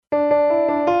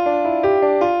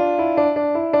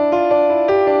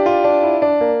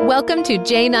Welcome to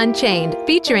Jane Unchained,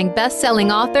 featuring best-selling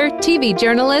author, TV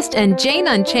journalist, and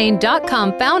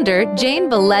JaneUnchained.com founder, Jane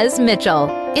Velez Mitchell.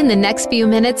 In the next few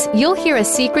minutes, you'll hear a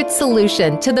secret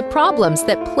solution to the problems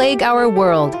that plague our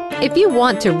world. If you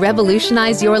want to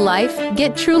revolutionize your life,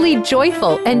 get truly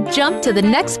joyful, and jump to the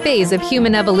next phase of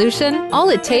human evolution, all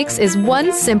it takes is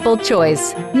one simple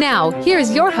choice. Now,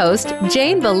 here's your host,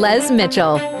 Jane Velez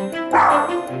Mitchell.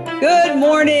 Good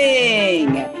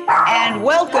morning, and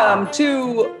welcome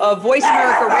to Voice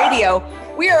America Radio.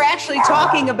 We are actually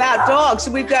talking about dogs,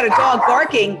 so we've got a dog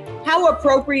barking. How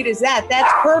appropriate is that?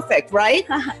 That's perfect, right?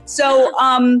 So,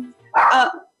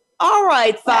 all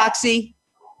right, Foxy,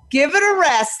 give it a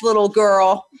rest, little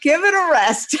girl. Give it a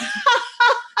rest.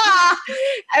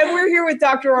 And we're here with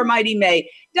Dr. Armaiti May.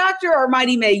 Dr.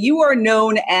 Armaiti May, you are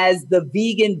known as the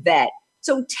vegan vet.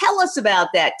 So tell us about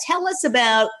that. Tell us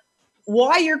about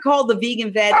why you're called the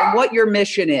vegan vet and what your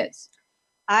mission is.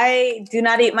 I do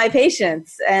not eat my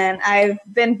patients, and I've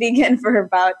been vegan for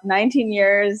about 19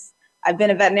 years. I've been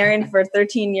a veterinarian for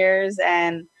 13 years,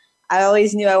 and I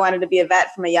always knew I wanted to be a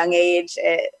vet from a young age.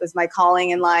 It was my calling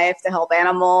in life to help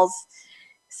animals.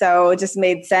 So it just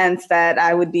made sense that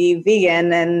I would be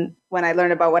vegan. And when I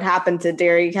learned about what happened to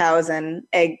dairy cows and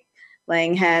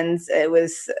egg-laying hens, it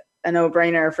was a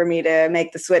no-brainer for me to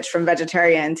make the switch from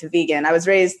vegetarian to vegan. I was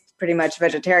raised pretty much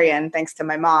vegetarian thanks to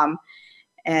my mom,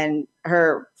 and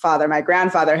her father, my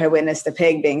grandfather, had witnessed a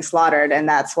pig being slaughtered, and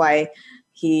that's why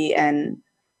he and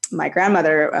my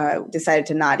grandmother decided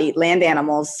to not eat land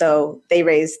animals. So they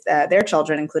raised their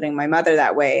children, including my mother,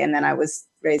 that way, and then I was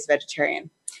raised vegetarian.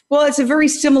 Well, it's a very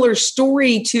similar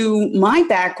story to my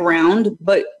background,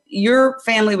 but your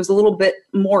family was a little bit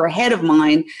more ahead of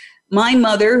mine. My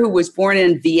mother, who was born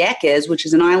in Vieques, which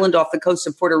is an island off the coast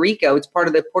of Puerto Rico, it's part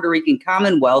of the Puerto Rican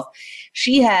Commonwealth,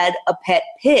 she had a pet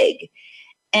pig.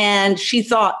 And she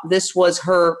thought this was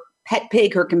her pet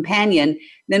pig, her companion.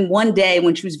 Then one day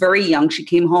when she was very young, she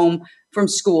came home from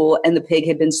school and the pig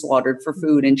had been slaughtered for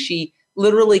food. And she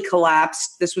literally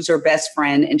collapsed. This was her best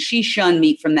friend. And she shunned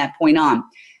meat from that point on.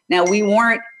 Now, we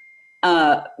weren't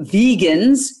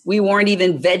vegans. We weren't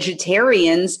even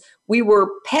vegetarians. We were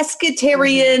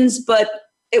pescatarians, but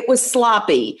it was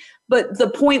sloppy. But the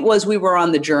point was we were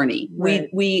on the journey. Right.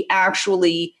 We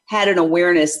actually had an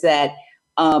awareness that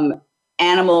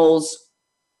animals,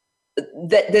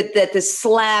 that the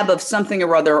slab of something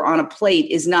or other on a plate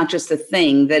is not just a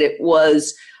thing, that it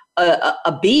was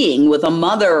a being with a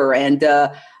mother and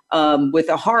with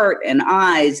a heart and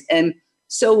eyes. And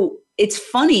so it's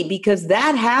funny because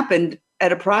that happened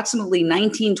at approximately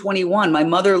 1921. My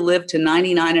mother lived to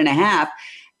 99 and a half.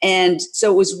 And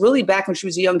so it was really back when she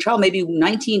was a young child, maybe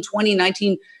 1920,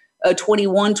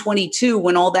 1921, 22,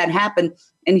 when all that happened.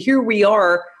 And here we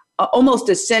are almost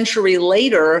a century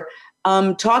later,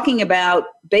 talking about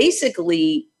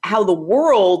basically how the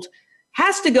world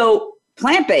has to go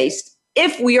plant-based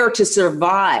if we are to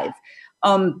survive.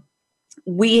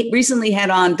 We recently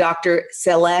had on Dr.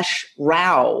 Sailesh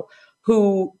Rao,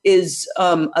 who is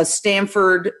a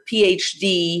Stanford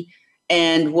PhD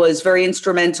and was very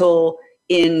instrumental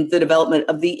in the development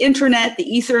of the internet, the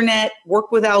Ethernet,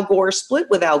 worked with Al Gore, split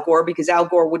with Al Gore because Al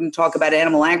Gore wouldn't talk about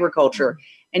animal agriculture.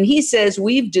 And he says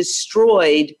we've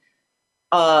destroyed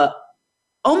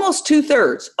almost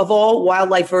 2/3 of all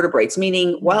wildlife vertebrates,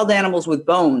 meaning wild animals with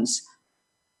bones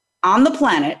on the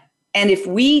planet. And if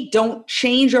we don't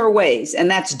change our ways,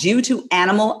 and that's due to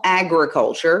animal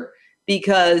agriculture,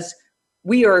 because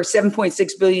we are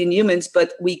 7.6 billion humans,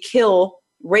 but we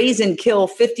raise and kill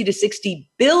 50 to 60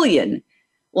 billion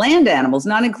land animals,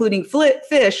 not including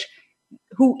fish,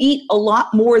 who eat a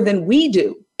lot more than we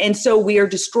do. And so we are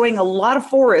destroying a lot of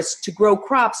forests to grow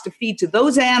crops to feed to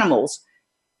those animals.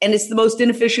 And it's the most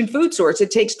inefficient food source. It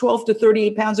takes 12 to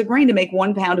 38 pounds of grain to make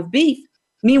 1 pound of beef.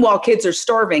 Meanwhile, kids are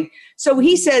starving. So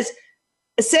he says,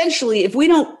 essentially, if we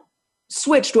don't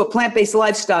switch to a plant-based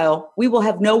lifestyle, we will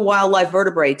have no wildlife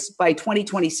vertebrates by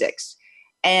 2026.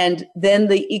 And then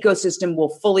the ecosystem will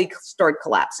fully start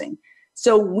collapsing.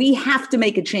 So we have to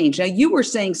make a change. Now, you were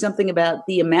saying something about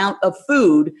the amount of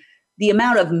food, the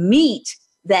amount of meat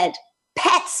that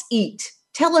pets eat.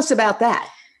 Tell us about that.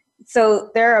 So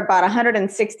there are about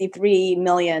 163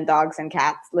 million dogs and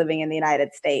cats living in the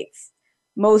United States.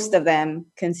 Most of them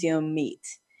consume meat.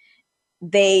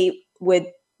 They would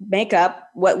make up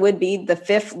what would be the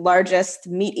 5th largest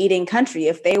meat-eating country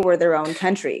if they were their own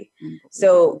country.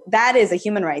 So that is a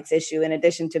human rights issue in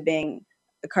addition to being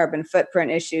a carbon footprint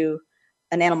issue,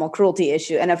 an animal cruelty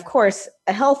issue, and of course,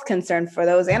 a health concern for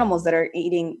those animals that are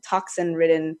eating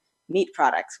toxin-ridden meat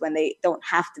products when they don't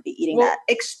have to be eating that.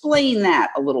 Explain that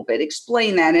a little bit.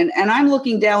 Explain that. And I'm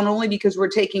looking down only because we're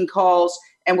taking calls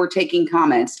and we're taking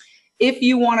comments. If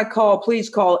you want to call, please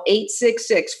call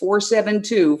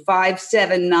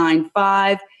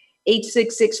 866-472-5795,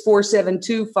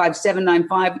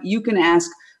 866-472-5795. You can ask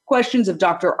questions of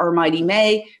Dr. Armaiti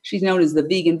May. She's known as the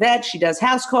vegan vet. She does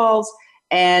house calls,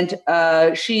 and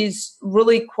she's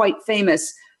really quite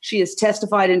famous. She has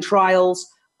testified in trials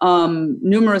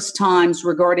numerous times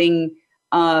regarding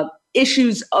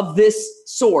issues of this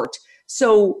sort.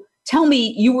 So tell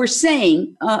me, you were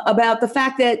saying about the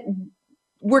fact that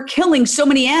we're killing so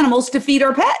many animals to feed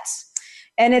our pets.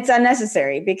 And it's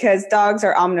unnecessary because dogs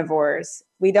are omnivores.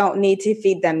 We don't need to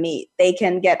feed them meat. They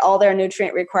can get all their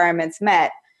nutrient requirements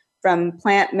met from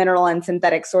plant, mineral, and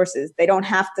synthetic sources. They don't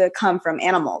have to come from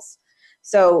animals.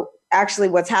 So actually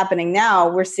what's happening now,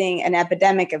 we're seeing an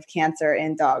epidemic of cancer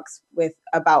in dogs, with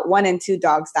about 1 in 2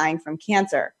 dogs dying from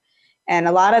cancer. And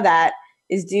a lot of that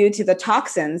is due to the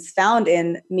toxins found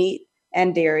in meat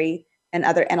and dairy and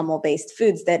other animal-based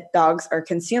foods that dogs are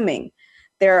consuming.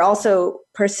 There are also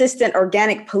persistent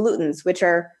organic pollutants, which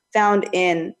are found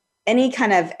in any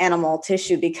kind of animal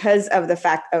tissue because of the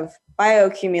fact of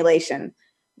bioaccumulation,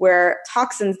 where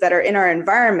toxins that are in our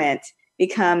environment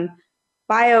become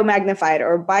biomagnified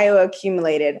or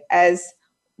bioaccumulated as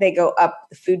they go up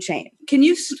the food chain. Can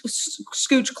you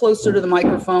scooch closer to the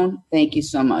microphone? Thank you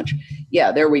so much.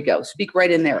 Yeah, there we go. Speak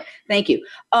right in there. Thank you.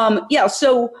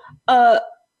 So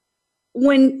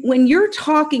when you're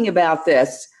talking about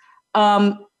this,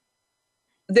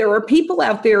 there are people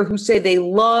out there who say they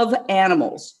love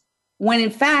animals, when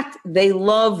in fact they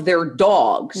love their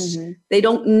dogs. Mm-hmm. They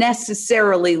don't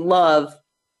necessarily love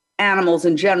animals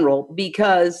in general,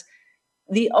 because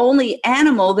the only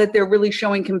animal that they're really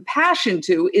showing compassion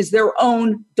to is their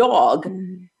own dog.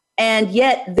 Mm-hmm. And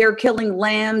yet they're killing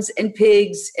lambs and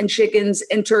pigs and chickens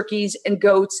and turkeys and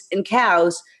goats and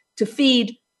cows to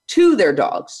feed to their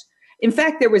dogs. In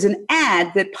fact, there was an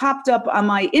ad that popped up on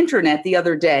my internet the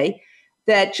other day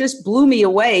that just blew me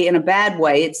away in a bad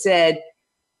way. It said,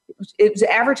 it was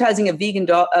advertising a vegan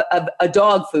dog, a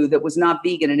dog food that was not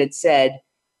vegan. And it said,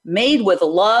 made with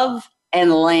love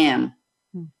and lamb.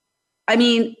 I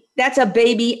mean, that's a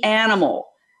baby animal.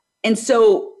 And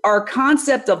so our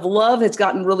concept of love has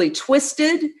gotten really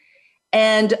twisted,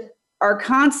 and our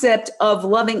concept of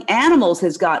loving animals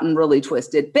has gotten really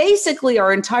twisted. Basically,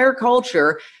 our entire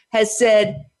culture has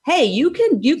said, hey, you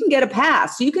can get a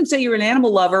pass. You can say you're an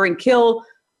animal lover and kill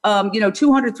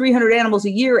 200, 300 animals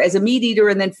a year as a meat eater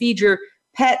and then feed your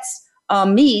pets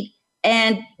meat.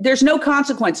 And there's no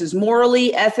consequences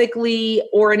morally, ethically,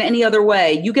 or in any other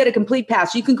way. You get a complete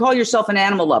pass. You can call yourself an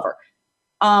animal lover.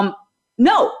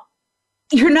 No,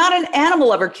 you're not an animal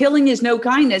lover. Killing is no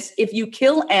kindness. If you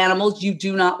kill animals, you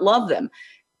do not love them.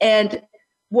 And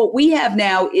what we have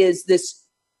now is this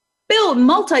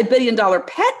multi-billion-dollar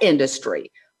pet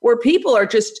industry where people are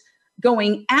just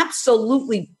going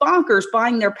absolutely bonkers,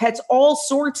 buying their pets all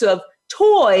sorts of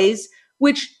toys,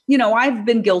 which, I've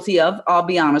been guilty of, I'll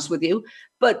be honest with you.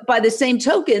 But by the same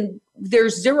token,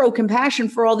 there's zero compassion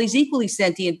for all these equally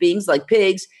sentient beings like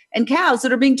pigs and cows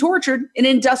that are being tortured in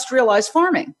industrialized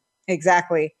farming.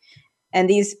 Exactly. And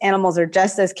these animals are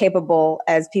just as capable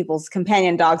as people's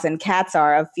companion dogs and cats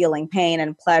are of feeling pain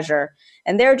and pleasure.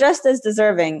 And they're just as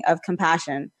deserving of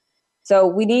compassion. So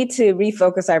we need to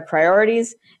refocus our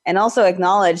priorities and also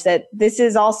acknowledge that this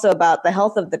is also about the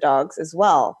health of the dogs as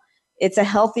well. It's a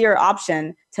healthier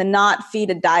option to not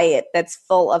feed a diet that's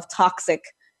full of toxic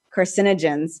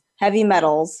carcinogens, heavy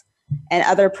metals, and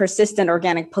other persistent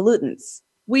organic pollutants.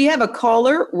 We have a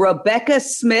caller, Rebecca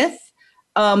Smith.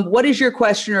 What is your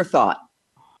question or thought?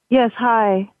 Yes,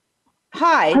 hi.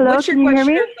 Hi. Hello, what's your can you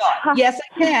question hear or me? thought? Hi. Yes,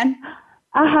 I can.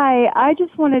 Hi. I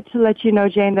just wanted to let you know,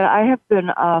 Jane, that I have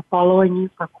been following you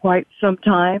for quite some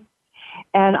time,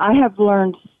 and I have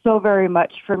learned so very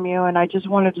much from you, and I just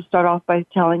wanted to start off by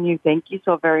telling you thank you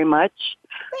so very much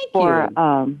for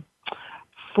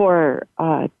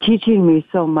teaching me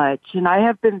so much. And I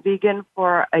have been vegan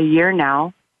for a year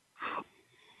now,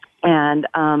 and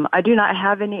I do not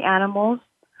have any animals.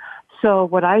 So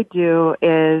what I do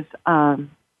is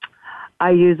I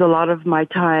use a lot of my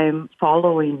time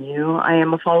following you. I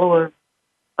am a follower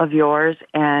of yours,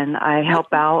 and I help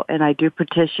out, and I do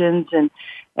petitions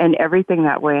and everything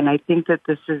that way. And I think that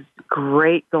this is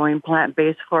great going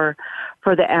plant-based for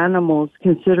the animals,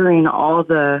 considering all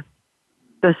the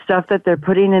stuff that they're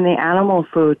putting in the animal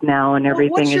food now and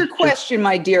everything. What's your question,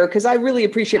 my dear? Because I really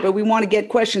appreciate it, but we want to get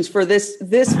questions for this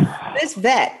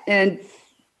vet, and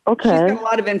okay. She's got a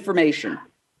lot of information.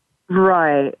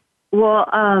 Right. Well,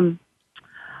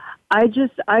 I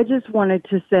just wanted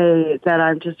to say that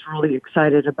I'm just really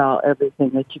excited about everything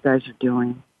that you guys are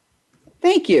doing.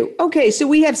 Thank you. Okay, so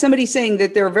we have somebody saying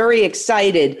that they're very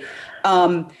excited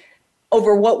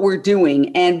over what we're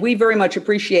doing, and we very much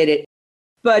appreciate it.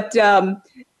 But the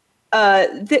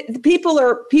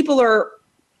people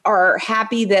are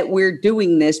happy that we're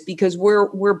doing this because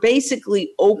we're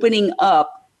basically opening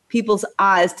up people's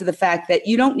eyes to the fact that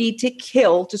you don't need to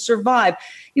kill to survive.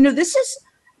 This is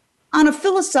on a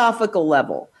philosophical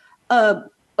level, a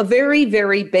very,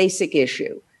 very basic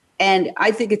issue. And I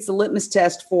think it's the litmus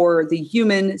test for the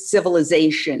human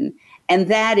civilization. And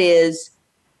that is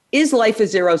life a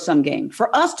zero-sum game?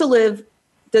 For us to live,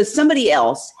 does somebody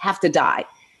else have to die?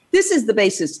 This is the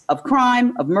basis of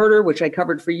crime, of murder, which I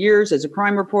covered for years as a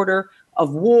crime reporter,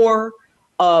 of war,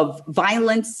 of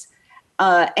violence,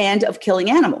 and of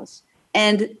killing animals.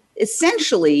 And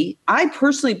essentially, I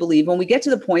personally believe when we get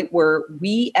to the point where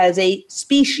we as a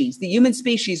species, the human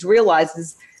species,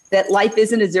 realizes that life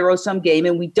isn't a zero-sum game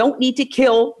and we don't need to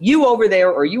kill you over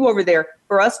there or you over there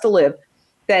for us to live,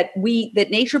 that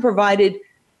nature provided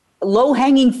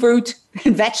low-hanging fruit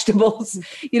and vegetables,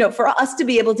 for us to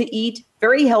be able to eat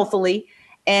very healthily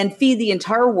and feed the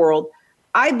entire world.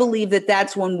 I believe that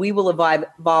that's when we will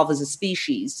evolve as a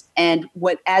species. And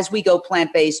as we go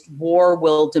plant-based, war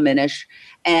will diminish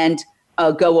and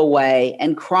go away,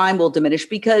 and crime will diminish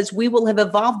because we will have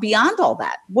evolved beyond all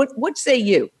that. What say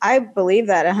you? I believe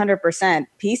that 100%.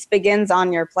 Peace begins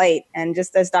on your plate. And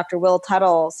just as Dr. Will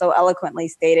Tuttle so eloquently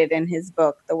stated in his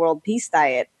book, The World Peace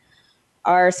Diet,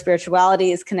 our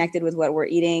spirituality is connected with what we're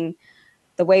eating.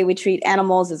 The way we treat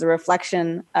animals is a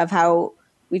reflection of how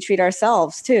we treat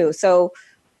ourselves too. So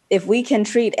if we can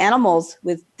treat animals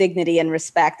with dignity and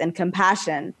respect and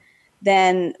compassion,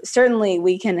 then certainly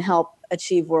we can help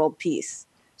achieve world peace.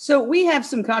 So we have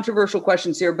some controversial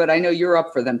questions here, but I know you're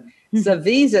up for them.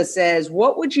 Savisa says,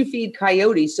 what would you feed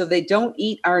coyotes so they don't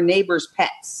eat our neighbors'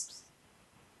 pets?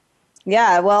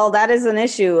 Yeah, well, that is an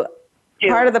issue.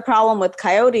 Yeah. Part of the problem with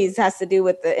coyotes has to do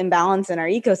with the imbalance in our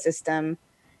ecosystem.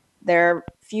 There are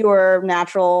fewer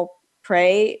natural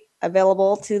prey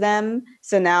available to them.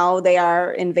 So now they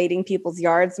are invading people's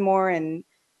yards more and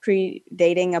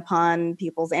predating upon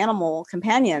people's animal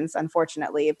companions,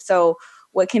 unfortunately. So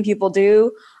what can people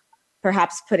do?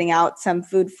 Perhaps putting out some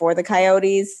food for the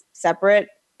coyotes separate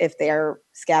if they are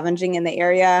scavenging in the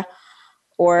area.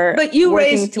 But you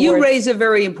raise a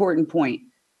very important point.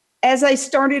 As I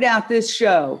started out this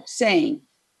show saying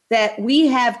that we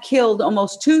have killed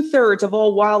almost 2/3 of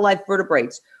all wildlife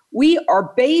vertebrates, we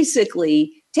are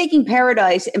basically taking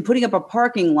paradise and putting up a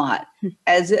parking lot,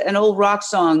 as an old rock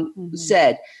song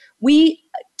said.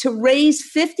 To raise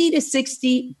 50 to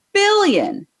 60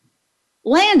 billion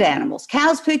land animals,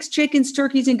 cows, pigs, chickens,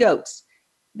 turkeys, and goats,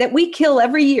 that we kill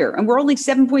every year, and we're only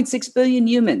 7.6 billion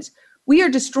humans. We are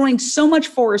destroying so much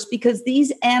forest because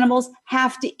these animals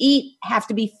have to eat, have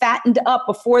to be fattened up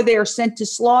before they are sent to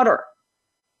slaughter.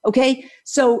 Okay?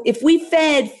 So if we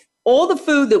fed all the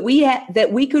food that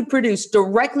we could produce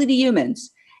directly to humans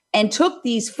and took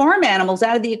these farm animals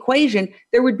out of the equation,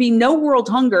 there would be no world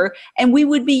hunger, and we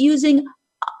would be using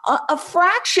a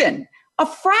fraction of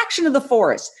the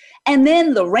forest. And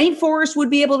then the rainforest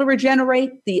would be able to regenerate.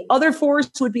 The other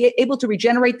forests would be able to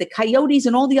regenerate. The coyotes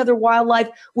and all the other wildlife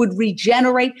would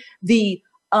regenerate. The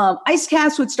ice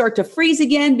caps would start to freeze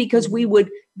again because we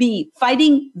would be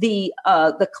fighting the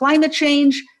climate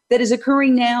change that is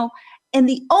occurring now. And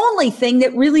the only thing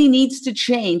that really needs to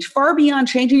change, far beyond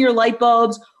changing your light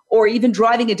bulbs or even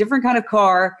driving a different kind of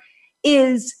car,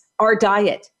 is our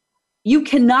diet. You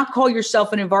cannot call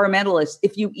yourself an environmentalist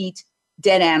if you eat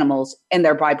dead animals and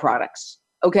their byproducts.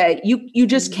 Okay, you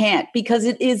just can't, because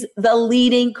it is the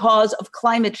leading cause of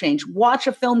climate change. Watch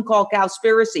a film called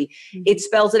Cowspiracy. It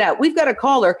spells it out. We've got a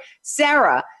caller,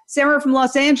 Sarah. Sarah from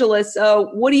Los Angeles.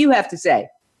 What do you have to say?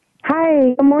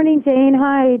 Hi, good morning, Jane.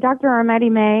 Hi, Dr.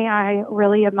 Armaiti May. I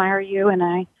really admire you, and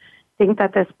I think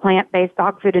that this plant-based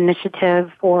dog food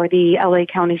initiative for the LA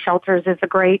County shelters is a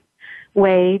great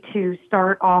way to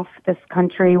start off this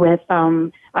country with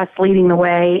us leading the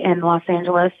way in Los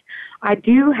Angeles. I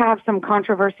do have some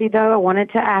controversy, though. I wanted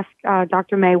to ask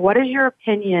Dr. May, what is your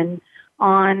opinion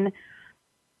on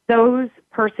those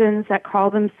persons that call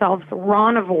themselves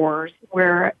ronivores,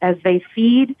 whereas they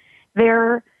feed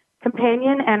their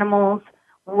companion animals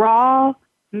raw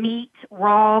meat,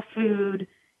 raw food,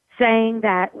 saying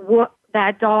that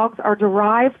that dogs are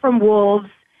derived from wolves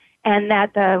and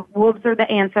that the wolves are the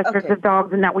ancestors of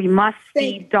dogs and that we must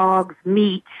feed dogs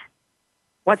meat?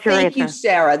 What's your answer? Thank you,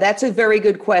 Sarah. That's a very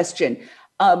good question.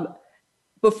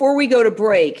 Before we go to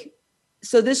break,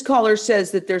 So this caller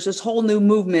says that there's this whole new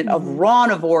movement of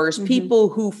rawnivores, people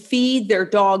who feed their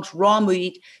dogs raw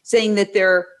meat, saying that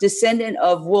they're descendant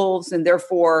of wolves and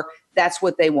therefore that's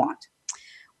what they want.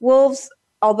 Wolves,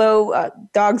 although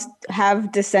dogs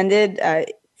have descended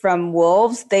from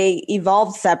wolves, they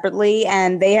evolved separately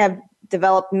and they have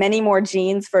developed many more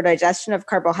genes for digestion of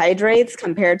carbohydrates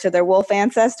compared to their wolf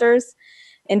ancestors.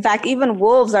 In fact, even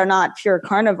wolves are not pure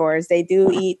carnivores. They do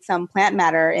eat some plant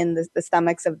matter in the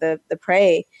stomachs of the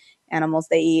prey animals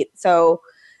they eat. So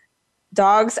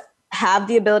dogs have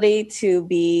the ability to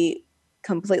be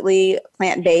completely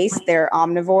plant-based. They're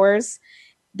omnivores.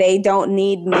 They don't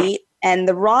need meat. And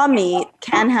the raw meat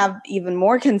can have even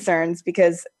more concerns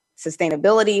because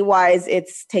sustainability-wise,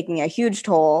 it's taking a huge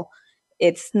toll.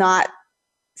 It's not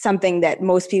something that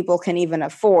most people can even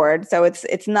afford. So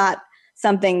it's not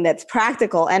something that's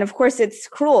practical. And of course, it's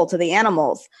cruel to the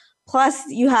animals. Plus,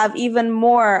 you have even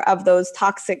more of those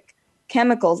toxic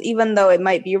chemicals, even though it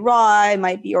might be raw, it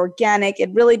might be organic, it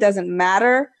really doesn't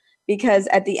matter because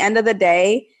at the end of the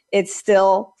day, it's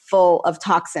still full of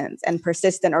toxins and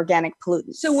persistent organic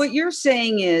pollutants. So what you're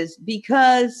saying is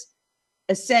because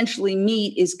essentially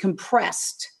meat is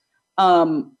compressed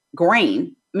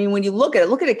grain. I mean, when you look at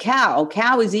a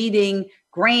cow is eating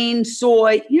grain,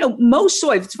 soy, most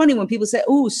soy. It's funny when people say,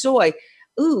 ooh, soy.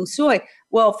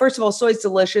 Well, first of all, soy is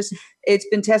delicious. It's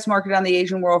been test marketed on the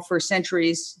Asian world for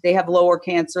centuries. They have lower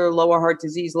cancer, lower heart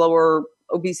disease, lower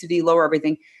obesity, lower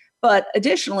everything. But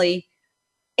additionally,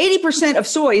 80% of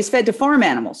soy is fed to farm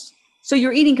animals. So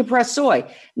you're eating compressed soy.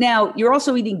 Now, you're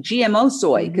also eating GMO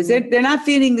soy because they're not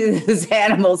feeding those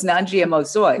animals non-GMO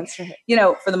soy. That's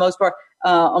right. For the most part,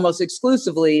 almost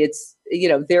exclusively, it's,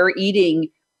 they're eating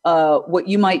what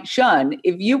you might shun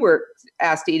if you were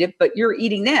asked to eat it, but you're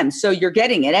eating them. So you're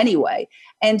getting it anyway.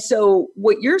 And so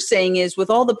what you're saying is with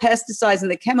all the pesticides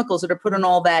and the chemicals that are put on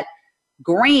all that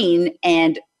grain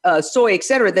and soy, et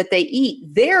cetera, that they eat,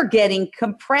 they're getting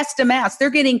compressed amounts. They're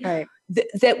getting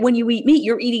that when you eat meat,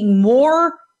 you're eating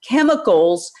more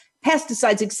chemicals,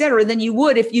 pesticides, et cetera, than you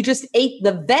would if you just ate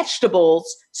the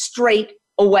vegetables straight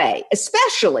away,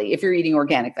 especially if you're eating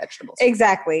organic vegetables.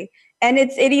 Exactly. And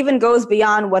it even goes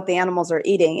beyond what the animals are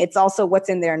eating. It's also what's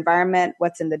in their environment,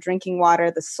 what's in the drinking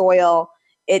water, the soil.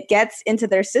 It gets into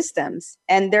their systems.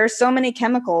 And there are so many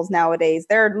chemicals nowadays.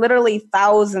 There are literally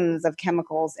thousands of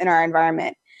chemicals in our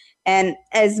environment. And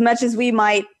as much as we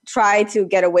might try to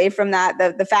get away from that,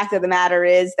 the fact of the matter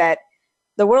is that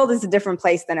the world is a different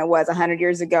place than it was 100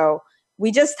 years ago.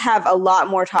 We just have a lot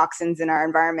more toxins in our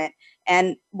environment.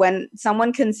 And when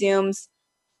someone consumes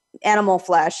animal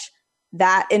flesh,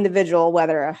 that individual,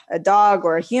 whether a dog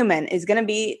or a human, is going to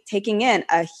be taking in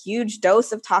a huge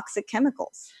dose of toxic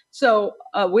chemicals. So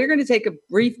we're going to take a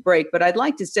brief break, but I'd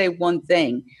like to say one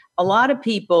thing. A lot of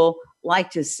people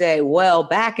like to say, well,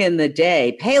 back in the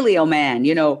day, paleo man,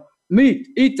 meat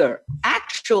eater.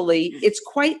 Actually, it's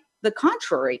quite the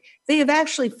contrary. They have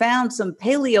actually found some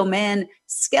paleo man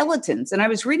skeletons. And I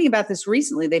was reading about this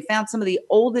recently. They found some of the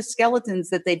oldest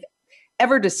skeletons that they've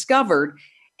ever discovered.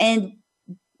 And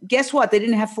guess what? They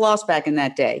didn't have floss back in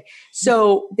that day.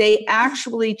 So they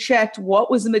actually checked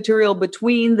what was the material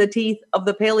between the teeth of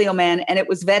the paleo man, and it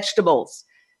was vegetables.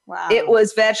 Wow. It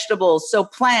was vegetables. So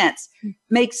plants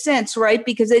makes sense, right?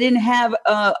 Because they didn't have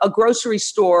a grocery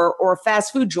store or a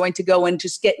fast food joint to go and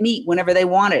just get meat whenever they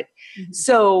wanted. Mm-hmm.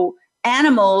 So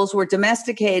animals were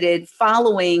domesticated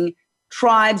following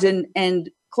tribes and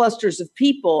clusters of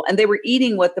people, and they were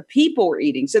eating what the people were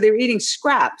eating. So they were eating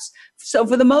scraps. So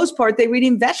for the most part, they were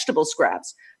eating vegetable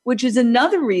scraps, which is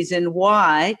another reason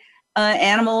why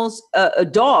animals,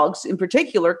 dogs in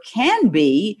particular, can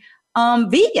be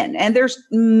vegan. And there's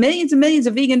millions and millions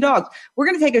of vegan dogs. We're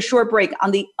going to take a short break.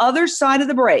 On the other side of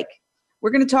the break,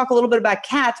 we're going to talk a little bit about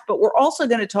cats, but we're also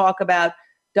going to talk about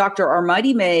Dr.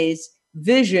 Armaiti May's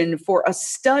vision for a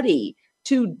study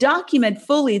to document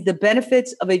fully the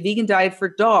benefits of a vegan diet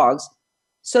for dogs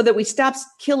so that we stop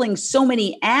killing so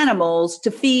many animals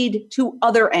to feed to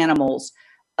other animals,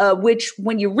 which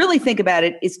when you really think about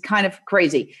it is kind of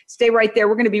crazy. Stay right there.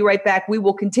 We're going to be right back. We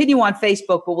will continue on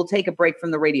Facebook, but we'll take a break from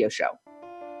the radio show.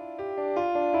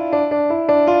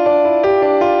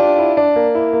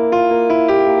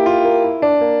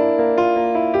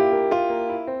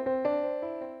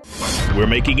 We're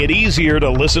making it easier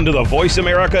to listen to the Voice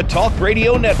America Talk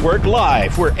Radio Network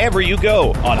live wherever you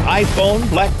go on iPhone,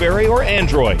 BlackBerry, or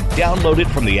Android. Download it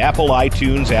from the Apple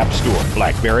iTunes App Store,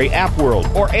 BlackBerry App World,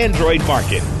 or Android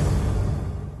Market.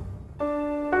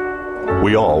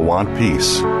 We all want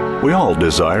peace. We all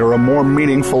desire a more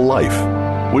meaningful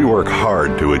life. We work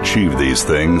hard to achieve these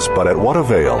things, but at what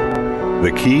avail?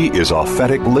 The key is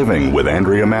authentic living with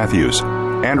Andrea Matthews.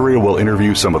 Andrea will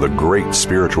interview some of the great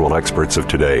spiritual experts of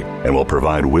today and will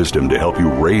provide wisdom to help you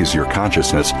raise your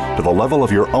consciousness to the level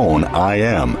of your own I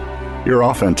am. Your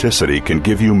authenticity can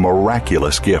give you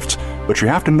miraculous gifts, but you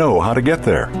have to know how to get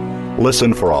there.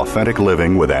 Listen for Authentic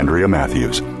Living with Andrea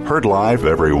Matthews. Heard live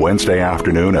every Wednesday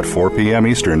afternoon at 4 p.m.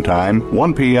 Eastern Time,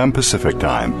 1 p.m. Pacific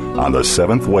Time on the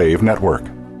Seventh Wave Network.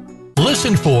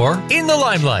 Listen for In the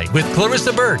Limelight with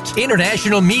Clarissa Burt,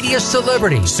 international media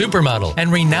celebrity, supermodel,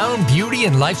 and renowned beauty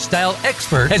and lifestyle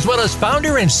expert, as well as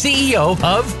founder and CEO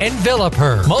of Envelop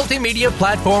Her, multimedia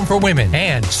platform for women,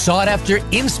 and sought-after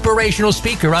inspirational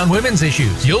speaker on women's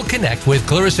issues. You'll connect with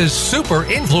Clarissa's super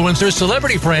influencer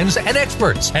celebrity friends and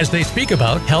experts as they speak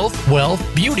about health, wealth,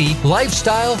 beauty,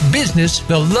 lifestyle, business,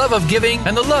 the love of giving,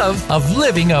 and the love of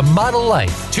living a model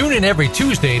life. Tune in every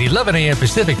Tuesday at 11 a.m.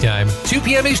 Pacific Time, 2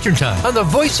 p.m. Eastern Time on the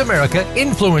Voice America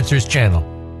Influencers Channel.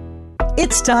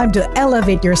 It's time to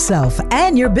elevate yourself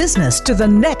and your business to the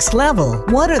next level.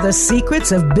 What are the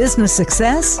secrets of business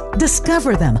success?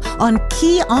 Discover them on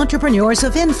Key Entrepreneurs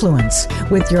of Influence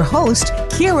with your host,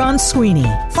 Kieran Sweeney.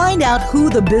 Find out who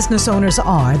the business owners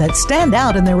are that stand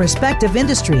out in their respective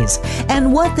industries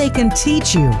and what they can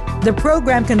teach you. The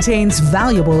program contains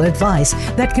valuable advice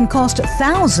that can cost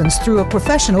thousands through a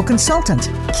professional consultant.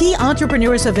 Key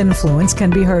Entrepreneurs of Influence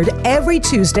can be heard every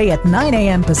Tuesday at 9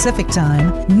 a.m. Pacific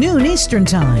Time, noon Eastern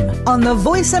Time on the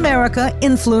Voice America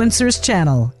Influencers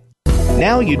Channel.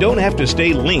 Now you don't have to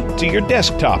stay linked to your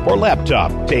desktop or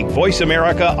laptop. Take Voice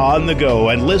America on the go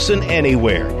and listen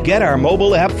anywhere. Get our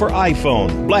mobile app for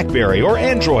iPhone, BlackBerry, or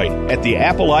Android at the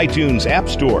Apple iTunes App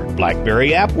Store,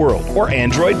 BlackBerry App World, or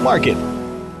Android Market.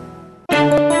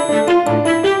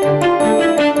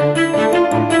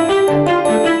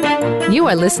 You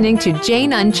are listening to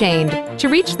Jane Unchained. To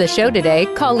reach the show today,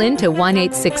 call in to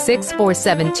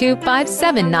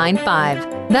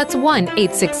 1-866-472-5795. That's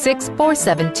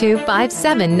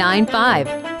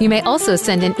 1-866-472-5795. You may also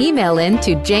send an email in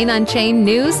to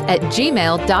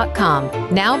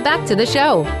janeunchainednews@gmail.com. Now back to the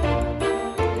show.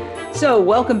 So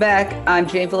welcome back. I'm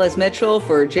Jane Velez Mitchell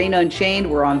for Jane Unchained.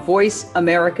 We're on Voice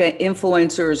America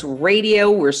Influencers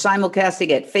Radio. We're simulcasting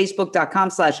at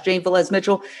facebook.com/Jane Velez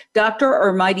Mitchell. Dr.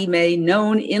 Armaiti May,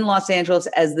 known in Los Angeles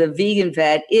as the vegan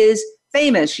vet, is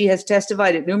famous. She has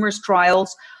testified at numerous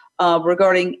trials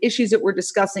regarding issues that we're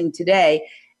discussing today.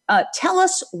 Tell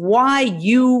us why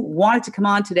you wanted to come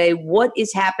on today. What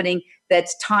is happening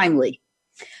that's timely?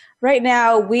 Right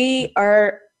now, we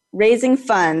are raising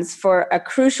funds for a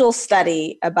crucial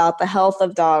study about the health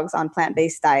of dogs on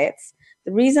plant-based diets.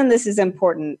 The reason this is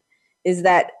important is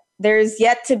that there's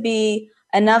yet to be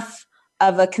enough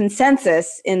of a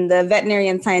consensus in the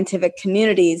veterinarian scientific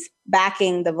communities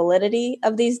backing the validity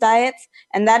of these diets.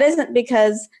 And that isn't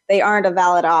because they aren't a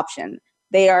valid option.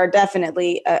 They are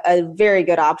definitely a very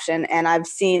good option. And I've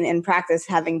seen in practice,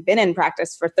 having been in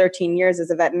practice for 13 years as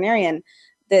a veterinarian,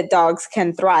 that dogs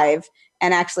can thrive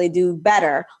and actually do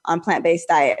better on plant-based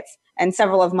diets. And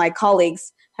several of my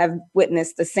colleagues have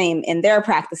witnessed the same in their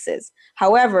practices.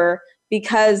 However,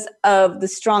 because of the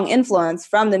strong influence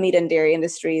from the meat and dairy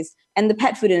industries and the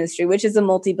pet food industry, which is a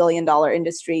multi-billion-dollar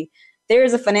industry, there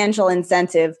is a financial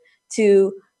incentive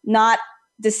to not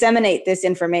disseminate this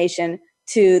information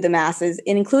to the masses,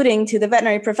 including to the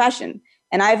veterinary profession.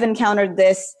 And I've encountered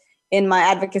this in my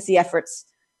advocacy efforts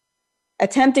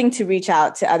attempting to reach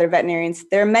out to other veterinarians.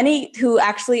 There are many who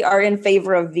actually are in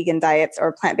favor of vegan diets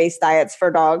or plant-based diets for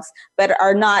dogs, but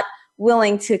are not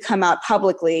willing to come out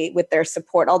publicly with their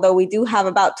support. Although we do have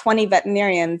about 20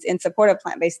 veterinarians in support of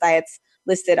plant-based diets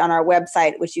listed on our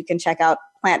website, which you can check out,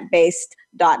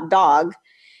 plantbased.dog.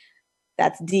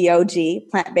 That's D-O-G,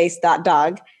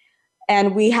 plantbased.dog.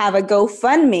 And we have a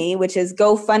GoFundMe, which is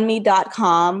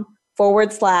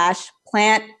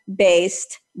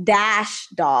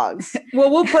gofundme.com/plant-based-dogs. Well,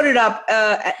 we'll put it up.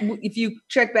 If you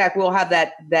check back, we'll have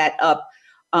that up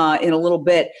in a little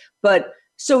bit. But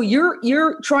so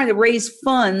you're trying to raise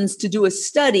funds to do a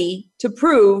study to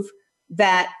prove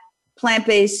that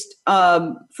plant-based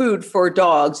food for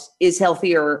dogs is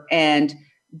healthier and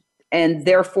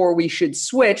therefore we should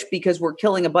switch because we're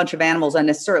killing a bunch of animals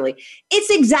unnecessarily. It's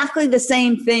exactly the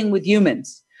same thing with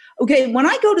humans. Okay, when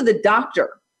I go to the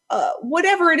doctor,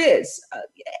 whatever it is,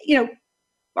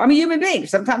 I'm a human being.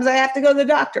 Sometimes I have to go to the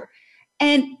doctor.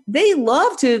 And they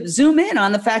love to zoom in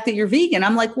on the fact that you're vegan.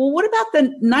 I'm like, well, what about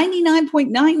the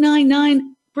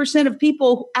 99.999% of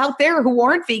people out there who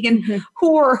aren't vegan,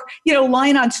 who are,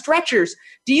 lying on stretchers?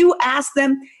 Do you ask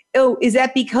them, oh, is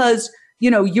that because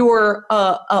you're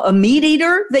a meat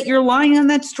eater that you're lying on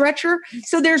that stretcher?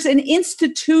 So there's an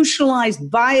institutionalized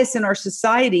bias in our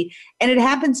society, and it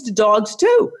happens to dogs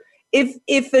too.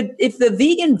 if the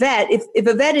vegan vet, if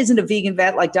a vet isn't a vegan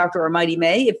vet like Dr. Armaiti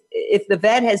May, if the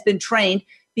vet has been trained,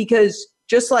 because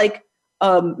just like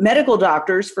medical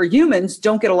doctors for humans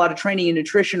don't get a lot of training in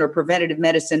nutrition or preventative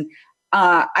medicine,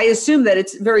 I assume that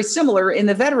it's very similar in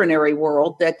the veterinary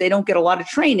world, that they don't get a lot of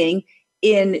training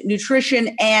in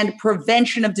nutrition and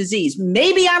prevention of disease.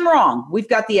 Maybe I'm wrong. We've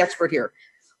got the expert here.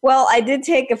 Well, I did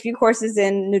take a few courses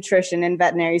in nutrition in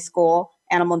veterinary school,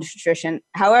 animal nutrition.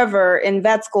 However, in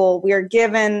vet school, we are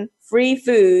given free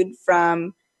food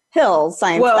from Hill's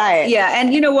Science Diet. Yeah,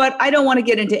 and you know what? I don't want to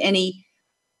get into any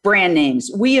brand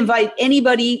names. We invite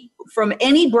anybody from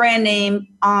any brand name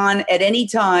on at any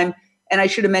time, and I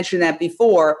should have mentioned that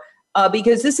before,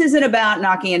 because this isn't about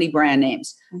knocking any brand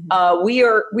names. Mm-hmm.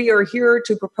 We are here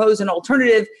to propose an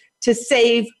alternative to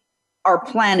save our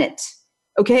planet,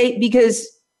 okay? Because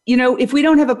if we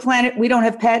don't have a planet, we don't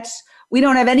have pets, we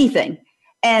don't have anything.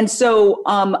 And so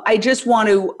I just want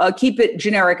to keep it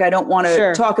generic. I don't want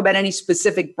to talk about any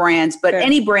specific brands, but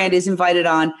any brand is invited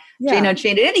on Jane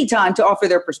Unchained at any time to offer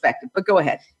their perspective. But go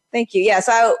ahead. Thank you. Yeah,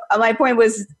 so my point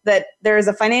was that there is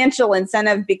a financial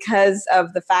incentive because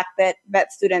of the fact that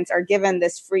vet students are given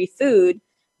this free food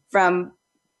from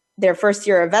their first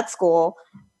year of vet school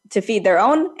to feed their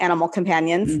own animal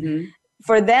companions. Mm-hmm.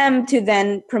 For them to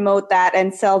then promote that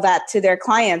and sell that to their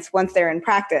clients once they're in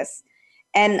practice.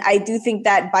 And I do think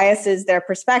that biases their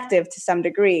perspective to some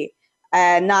degree.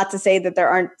 Not to say that there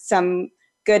aren't some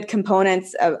good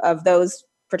components of those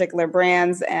particular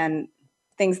brands and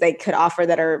things they could offer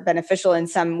that are beneficial in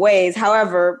some ways.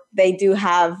 However, they do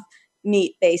have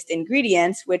meat-based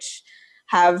ingredients which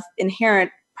have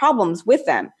inherent problems with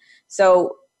them.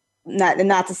 So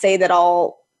not to say that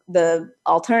all the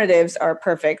alternatives are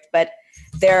perfect, but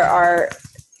there are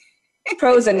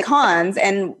pros and cons.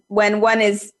 And when one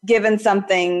is given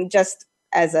something just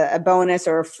as a bonus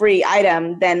or a free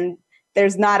item, then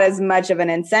there's not as much of an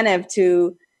incentive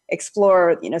to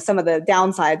explore, some of the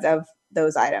downsides of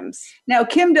those items. Now,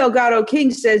 Kim Delgado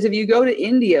King says if you go to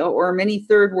India or many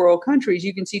third world countries,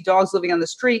 you can see dogs living on the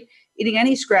street, eating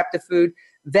any scrap of food,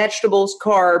 vegetables,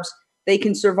 carbs. They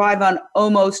can survive on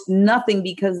almost nothing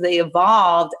because they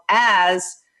evolved as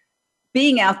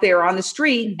being out there on the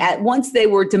street. Once they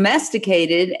were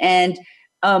domesticated and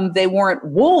they weren't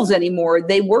wolves anymore,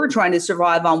 they were trying to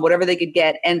survive on whatever they could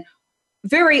get. And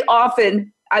very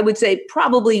often, I would say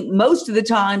probably most of the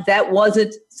time, that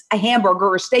wasn't a hamburger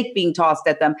or a steak being tossed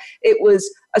at them. It was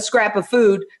a scrap of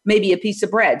food, maybe a piece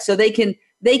of bread. So they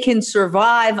can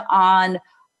survive on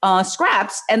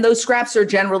scraps, and those scraps are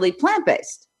generally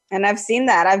plant-based. And I've seen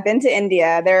that. I've been to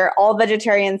India. There are all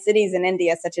vegetarian cities in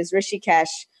India, such as Rishikesh,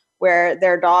 where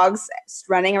there are dogs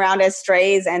running around as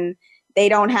strays and they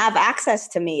don't have access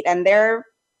to meat and they're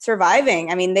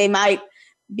surviving. I mean, they might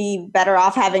be better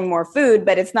off having more food,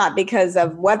 but it's not because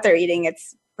of what they're eating.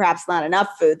 It's perhaps not enough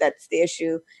food that's the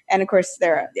issue. And of course,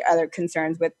 there are other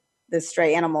concerns with the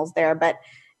stray animals there. But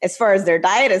as far as their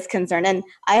diet is concerned, and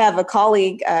I have a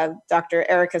colleague, Dr.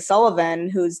 Erica Sullivan,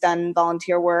 who's done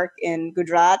volunteer work in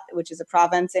Gujarat, which is a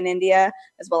province in India,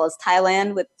 as well as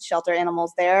Thailand with shelter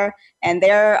animals there. And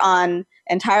they're on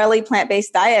entirely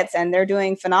plant-based diets, and they're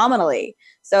doing phenomenally.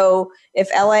 So if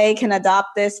LA can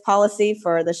adopt this policy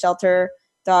for the shelter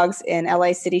dogs in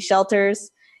LA city shelters,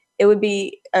 it would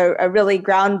be a really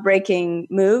groundbreaking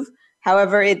move.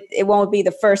 However, it won't be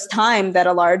the first time that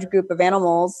a large group of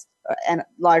animals and a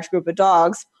large group of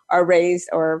dogs are raised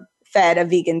or fed a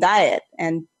vegan diet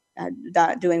and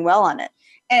doing well on it.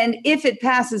 And if it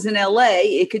passes in LA,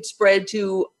 it could spread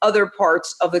to other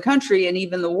parts of the country and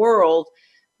even the world.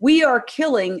 We are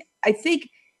killing, I think,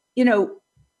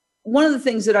 one of the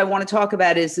things that I want to talk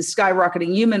about is the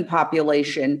skyrocketing human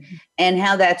population and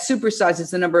how that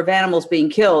supersizes the number of animals being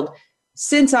killed.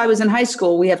 Since I was in high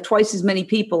school, we have twice as many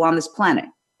people on this planet.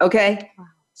 Okay? Wow.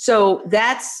 So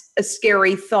that's a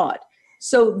scary thought.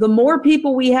 So the more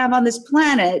people we have on this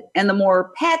planet and the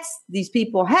more pets these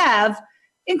people have,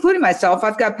 including myself,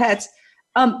 I've got pets,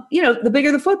 the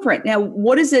bigger the footprint. Now,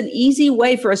 what is an easy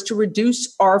way for us to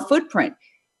reduce our footprint?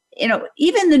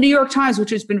 Even the New York Times,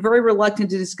 which has been very reluctant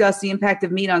to discuss the impact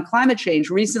of meat on climate change,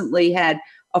 recently had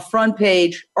a front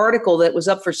page article that was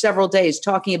up for several days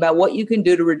talking about what you can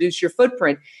do to reduce your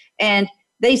footprint. And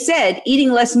they said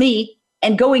eating less meat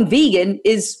and going vegan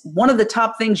is one of the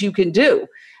top things you can do.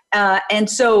 And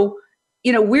so,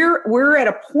 we're at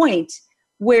a point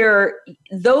where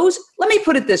let me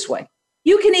put it this way.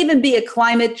 You can even be a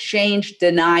climate change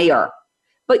denier,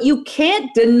 but you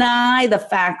can't deny the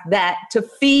fact that to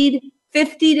feed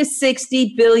 50 to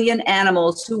 60 billion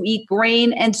animals who eat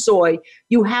grain and soy,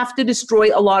 you have to destroy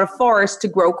a lot of forests to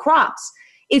grow crops.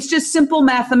 It's just simple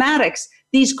mathematics.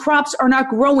 these crops are not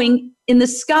growing in the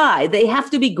sky. They have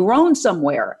to be grown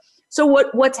somewhere. So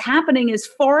what's happening is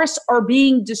forests are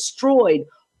being destroyed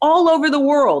all over the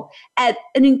world at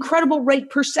an incredible rate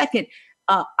per second.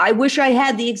 I wish I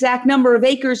had the exact number of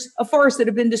acres of forest that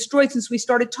have been destroyed since we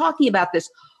started talking about this,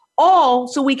 all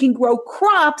so we can grow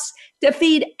crops to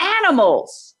feed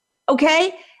animals,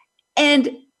 okay?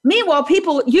 And meanwhile,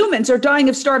 humans are dying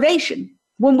of starvation.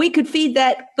 When we could feed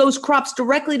those crops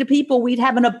directly to people, we'd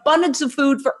have an abundance of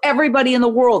food for everybody in the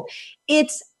world.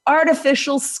 It's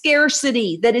artificial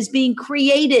scarcity that is being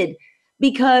created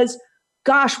because,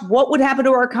 gosh, what would happen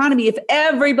to our economy if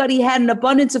everybody had an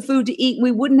abundance of food to eat?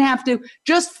 We wouldn't have to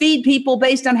just feed people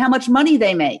based on how much money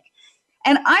they make.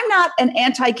 And I'm not an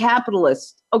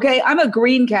anti-capitalist, okay? I'm a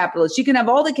green capitalist. You can have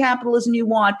all the capitalism you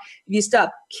want if you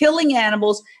stop killing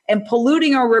animals and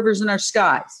polluting our rivers and our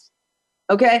skies,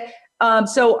 okay?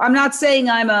 So I'm not saying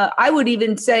I would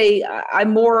even say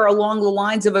I'm more along the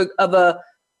lines of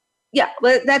yeah,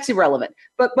 that's irrelevant.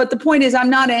 But the point is,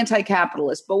 I'm not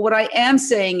anti-capitalist. But what I am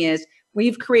saying is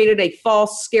we've created a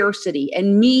false scarcity,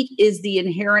 and meat is the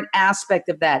inherent aspect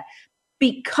of that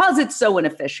because it's so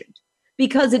inefficient,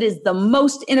 because it is the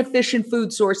most inefficient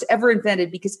food source ever invented,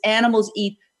 because animals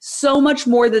eat so much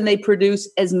more than they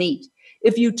produce as meat.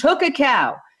 If you took a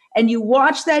cow and you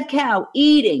watch that cow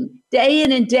eating day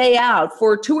in and day out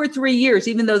for 2 or 3 years,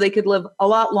 even though they could live a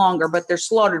lot longer, but they're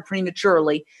slaughtered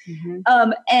prematurely,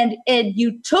 and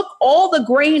you took all the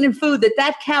grain and food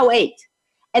that cow ate,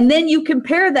 and then you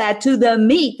compare that to the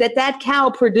meat that cow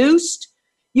produced,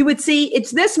 you would see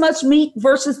it's this much meat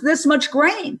versus this much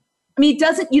grain. I mean,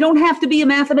 you don't have to be a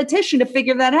mathematician to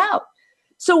figure that out.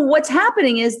 So what's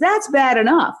happening is that's bad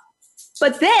enough.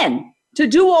 But then to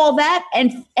do all that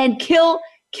and kill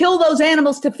those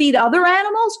animals to feed other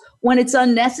animals when it's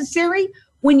unnecessary,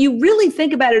 when you really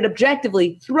think about it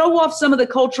objectively, throw off some of the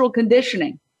cultural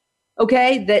conditioning,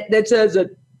 okay, that says that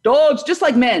dogs, just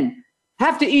like men,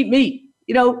 have to eat meat.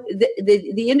 You know,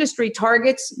 the industry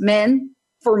targets men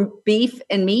for beef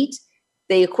and meat.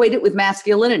 They equate it with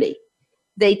masculinity.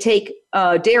 They take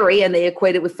dairy and they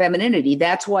equate it with femininity.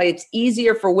 That's why it's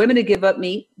easier for women to give up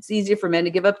meat. It's easier for men to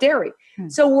give up dairy.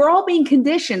 So we're all being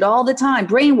conditioned all the time.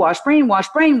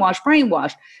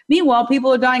 Brainwash. Meanwhile,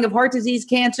 people are dying of heart disease,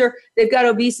 cancer. They've got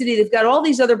obesity. They've got all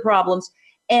these other problems.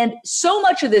 And so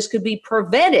much of this could be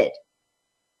prevented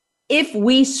if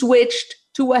we switched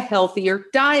to a healthier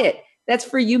diet. That's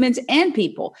for humans and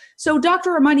people. So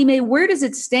Dr. Armaiti May, where does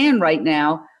it stand right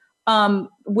now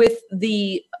with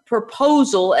the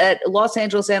proposal at Los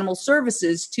Angeles Animal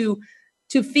Services to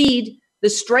feed the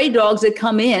stray dogs that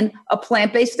come in a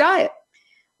plant-based diet?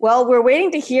 Well, we're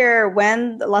waiting to hear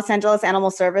when the Los Angeles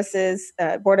Animal Services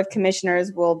Board of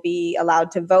Commissioners will be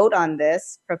allowed to vote on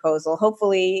this proposal,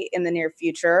 hopefully in the near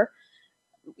future.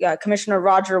 Commissioner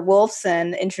Roger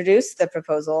Wolfson introduced the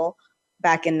proposal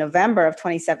back in November of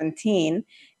 2017,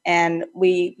 and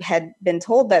we had been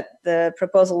told that the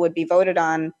proposal would be voted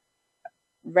on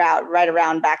right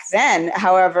around back then.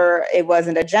 However, it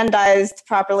wasn't agendized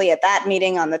properly at that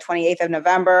meeting on the 28th of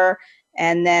November.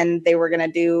 And then they were going to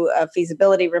do a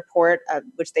feasibility report,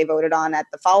 which they voted on at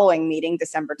the following meeting,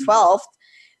 December 12th.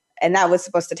 And that was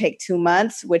supposed to take 2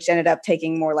 months, which ended up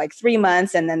taking more like 3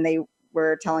 months. And then they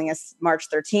were telling us March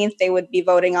 13th they would be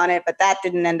voting on it. But that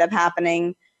didn't end up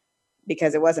happening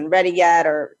because it wasn't ready yet,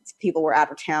 or people were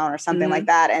out of town or something like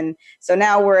that. And so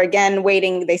now we're again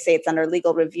waiting. They say it's under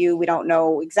legal review. We don't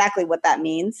know exactly what that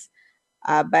means.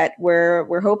 But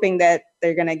we're hoping that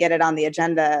they're going to get it on the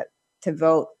agenda to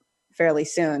vote fairly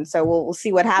soon. So we'll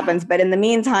see what happens. But in the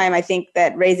meantime, I think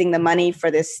that raising the money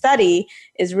for this study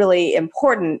is really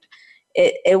important.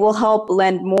 It will help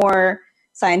lend more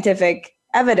scientific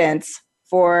evidence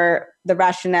for the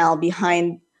rationale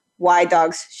behind why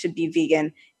dogs should be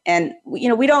vegan. And, you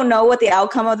know, we don't know what the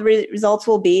outcome of the results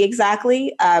will be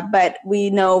exactly, but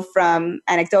we know from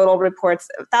anecdotal reports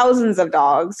of thousands of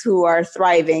dogs who are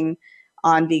thriving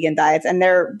on vegan diets. And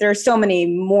there are so many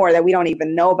more that we don't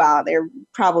even know about. They're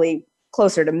probably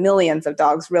closer to millions of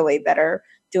dogs, really, that are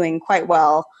doing quite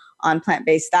well on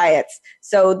plant-based diets.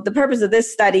 So the purpose of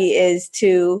this study is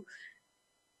to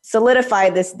solidify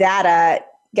this data,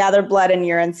 gather blood and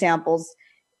urine samples,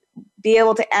 be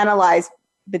able to analyze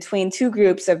between two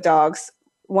groups of dogs.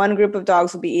 One group of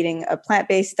dogs will be eating a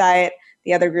plant-based diet.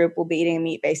 The other group will be eating a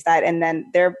meat-based diet. And then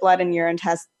their blood and urine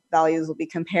test values will be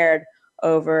compared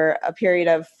over a period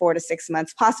of 4 to 6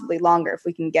 months, possibly longer, if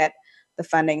we can get the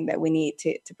funding that we need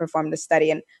to perform the study.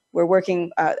 And we're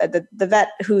working, the vet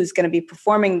who's going to be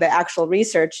performing the actual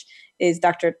research is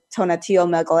Dr. Tonatiuh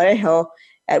Melgarejo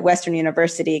at Western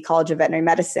University College of Veterinary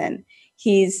Medicine.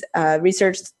 He's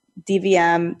researched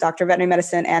DVM, Doctor of Veterinary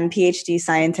Medicine, and PhD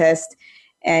scientist.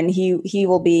 And he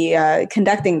will be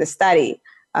conducting the study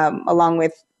along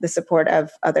with the support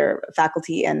of other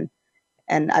faculty, and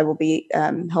I will be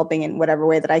helping in whatever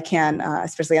way that I can,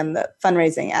 especially on the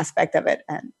fundraising aspect of it.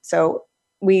 And so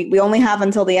we only have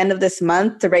until the end of this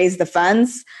month to raise the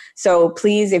funds. So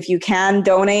please, if you can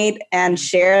donate and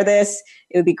share this,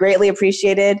 it would be greatly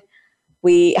appreciated.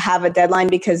 We have a deadline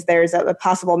because there's a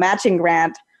possible matching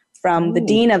grant from the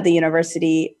dean of the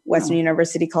university, Western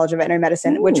University College of Veterinary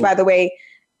Medicine, which, by the way,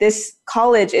 this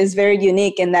college is very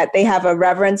unique in that they have a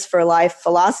reverence for life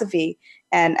philosophy.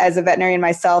 And as a veterinarian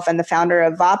myself and the founder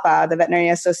of VAPA, the Veterinary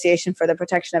Association for the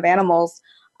Protection of Animals,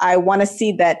 I want to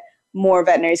see that more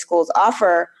veterinary schools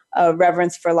offer a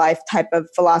reverence for life type of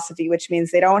philosophy, which means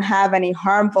they don't have any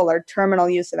harmful or terminal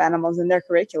use of animals in their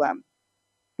curriculum.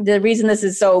 The reason this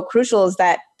is so crucial is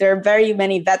that there are very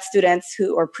many vet students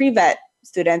or pre-vet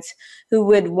students who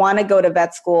would want to go to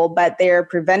vet school, but they're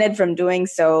prevented from doing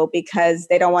so because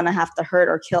they don't want to have to hurt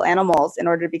or kill animals in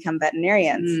order to become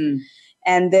veterinarians.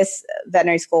 And this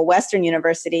veterinary school, Western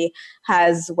University,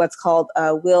 has what's called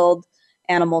willed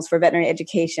animals for veterinary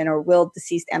education, or willed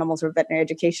deceased animals for veterinary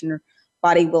education, or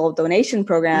body will donation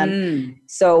program.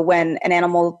 So when an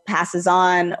animal passes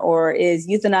on or is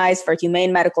euthanized for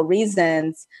humane medical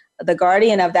reasons, the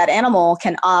guardian of that animal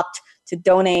can opt to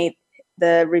donate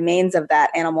the remains of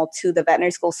that animal to the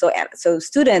veterinary school. So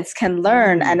students can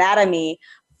learn anatomy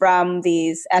from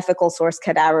these ethical source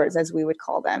cadavers, as we would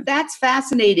call them. That's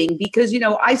fascinating because,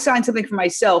 I signed something for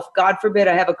myself. God forbid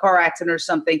I have a car accident or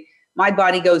something. My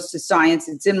body goes to science.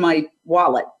 It's in my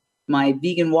wallet, my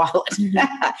vegan wallet.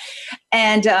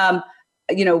 And,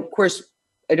 of course,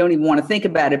 I don't even want to think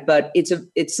about it, but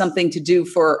it's something to do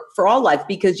for all life,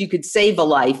 because you could save a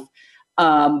life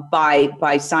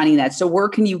by signing that. So where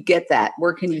can you get that?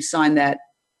 Where can you sign that?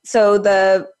 So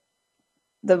the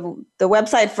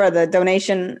website for the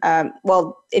donation,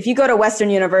 if you go to Western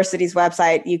University's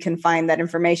website, you can find that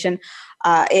information.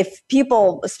 If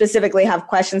people specifically have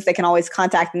questions, they can always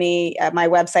contact me. My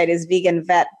website is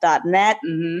veganvet.net,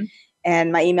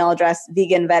 and my email address,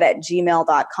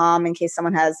 veganvet@gmail.com, in case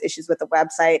someone has issues with the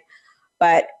website.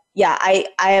 But yeah, I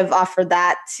have offered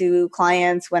that to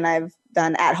clients when I've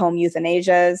done at-home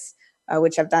euthanasias,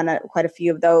 which I've done quite a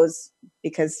few of those,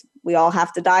 because we all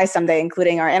have to die someday,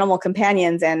 including our animal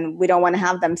companions, and we don't want to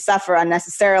have them suffer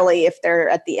unnecessarily if they're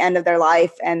at the end of their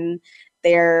life and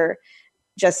they're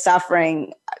just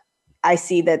suffering. I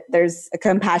see that there's a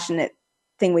compassionate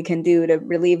thing we can do to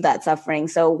relieve that suffering.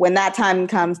 So when that time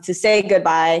comes to say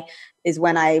goodbye is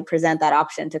when I present that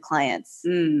option to clients.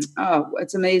 Oh,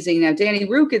 it's amazing. Now, Danny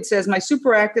Rukit says, my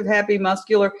super active, happy,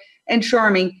 muscular, and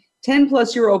charming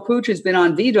 10-plus-year-old pooch has been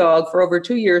on VDOG for over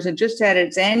 2 years and just had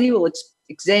its annual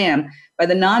exam by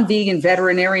the non-vegan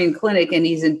veterinarian clinic, and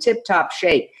he's in tip-top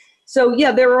shape. So,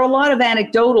 yeah, there are a lot of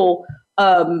anecdotal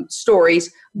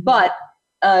stories, but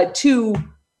to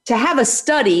have a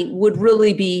study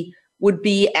would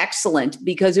be excellent,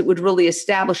 because it would really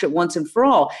establish it once and for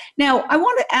all. Now, I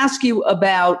want to ask you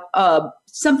about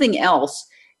something else.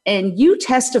 And you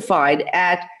testified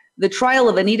at the trial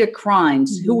of Anita Krines,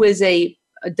 who is a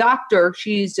doctor.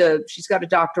 She's got a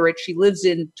doctorate. She lives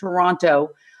in Toronto,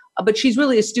 but she's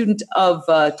really a student of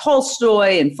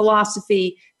Tolstoy and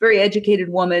philosophy, very educated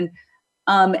woman.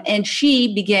 And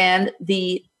she began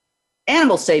the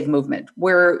Animal Save movement,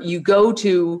 where you go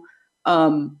to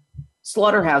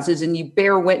slaughterhouses and you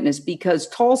bear witness, because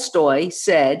Tolstoy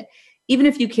said, even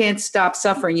if you can't stop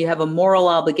suffering, you have a moral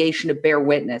obligation to bear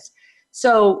witness.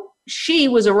 So she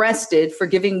was arrested for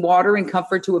giving water and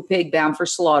comfort to a pig bound for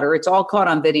slaughter. It's all caught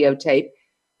on videotape.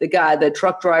 The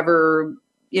truck driver,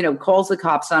 calls the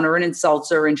cops on her and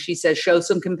insults her, and she says, show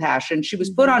some compassion. She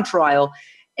was put on trial,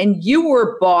 and you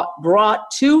were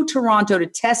brought to Toronto to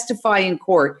testify in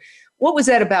court. What was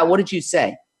that about? What did you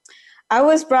say? I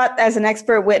was brought as an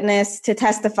expert witness to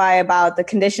testify about the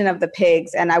condition of the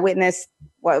pigs, and I witnessed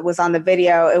what was on the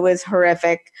video. It was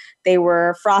horrific. They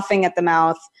were frothing at the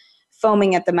mouth,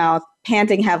 foaming at the mouth,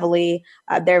 panting heavily.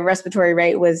 Their respiratory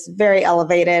rate was very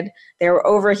elevated. They were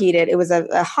overheated. It was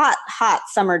a hot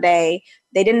summer day.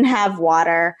 They didn't have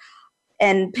water.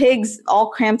 And pigs all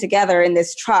crammed together in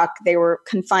this truck. They were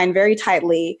confined very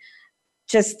tightly,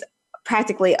 just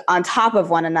practically on top of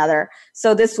one another.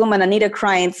 So this woman, Anita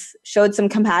Krines, showed some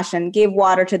compassion, gave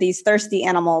water to these thirsty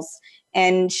animals,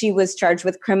 and she was charged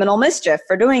with criminal mischief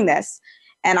for doing this.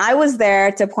 And I was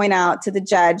there to point out to the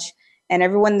judge and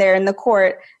everyone there in the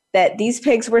court that these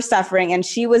pigs were suffering, and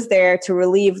she was there to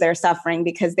relieve their suffering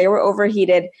because they were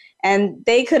overheated and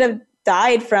they could have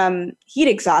died from heat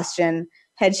exhaustion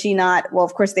had she not, well,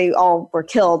 of course, they all were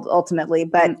killed ultimately,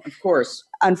 but of course,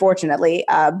 unfortunately,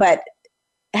 but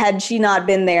had she not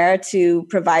been there to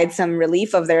provide some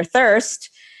relief of their thirst,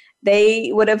 they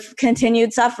would have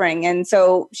continued suffering. And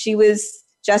so she was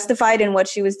justified in what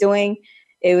she was doing.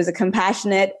 It was a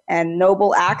compassionate and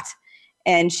noble act,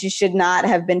 and she should not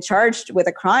have been charged with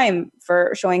a crime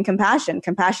for showing compassion.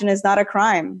 Compassion is not a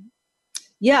crime.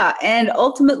 Yeah, and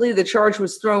ultimately the charge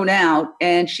was thrown out,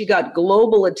 and she got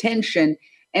global attention.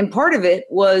 And part of it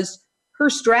was her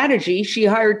strategy. She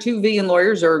hired 2 vegan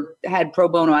lawyers, or had pro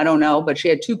bono, I don't know, but she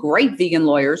had 2 great vegan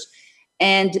lawyers,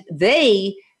 and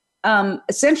they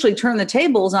essentially turned the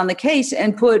tables on the case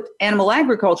and put animal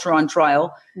agriculture on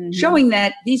trial, showing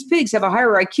that these pigs have a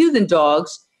higher IQ than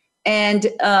dogs, and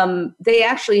they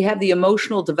actually have the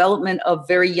emotional development of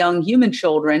very young human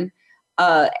children,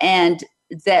 and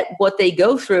that what they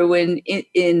go through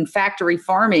in factory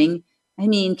farming, I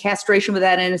mean, castration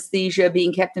without anesthesia,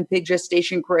 being kept in pig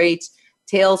gestation crates,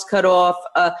 tails cut off.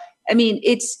 I mean,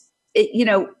 it's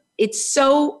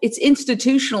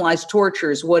institutionalized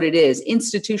torture is what it is,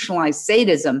 institutionalized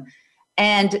sadism.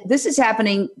 And this is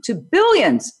happening to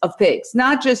billions of pigs,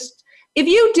 not just, if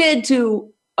you did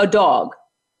to a dog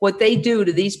what they do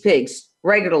to these pigs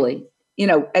regularly,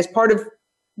 as part of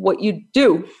what you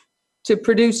do to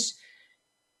produce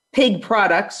pig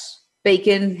products,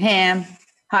 bacon, ham,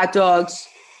 hot dogs,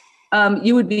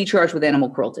 you would be charged with animal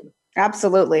cruelty.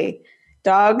 Absolutely.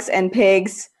 Dogs and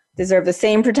pigs deserve the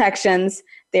same protections.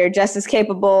 They're just as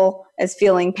capable as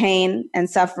feeling pain and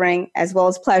suffering as well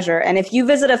as pleasure. And if you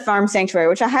visit a farm sanctuary,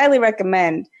 which I highly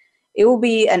recommend, it will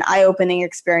be an eye-opening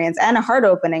experience and a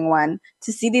heart-opening one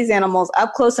to see these animals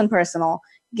up close and personal,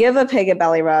 give a pig a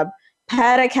belly rub,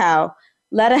 pet a cow,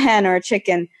 let a hen or a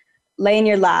chicken lay in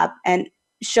your lap, and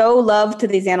show love to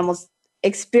these animals.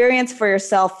 Experience for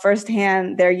yourself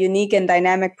firsthand their unique and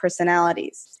dynamic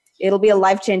personalities. It'll be a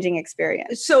life-changing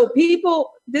experience. So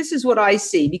people, this is what I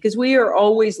see, because we are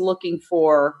always looking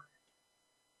for,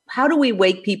 how do we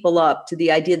wake people up to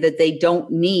the idea that they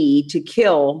don't need to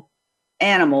kill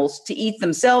animals to eat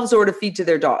themselves or to feed to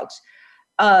their dogs?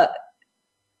 A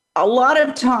lot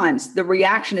of times the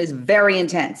reaction is very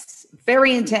intense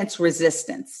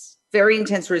resistance.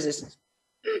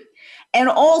 And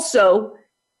also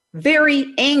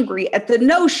very angry at the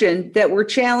notion that we're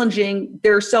challenging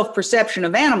their self-perception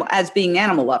of animal as being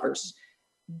animal lovers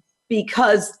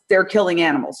because they're killing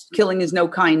animals. Killing is no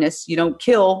kindness. You don't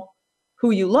kill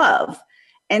who you love.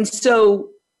 And so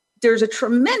there's a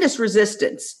tremendous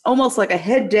resistance, almost like a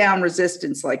head down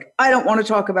resistance. Like, I don't want to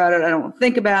talk about it. I don't want to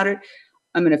think about it.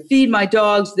 I'm going to feed my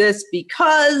dogs this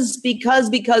because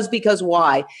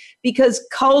why? Because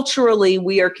culturally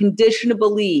we are conditioned to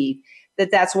believe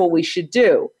that that's what we should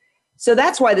do. So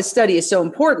that's why the study is so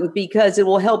important, because it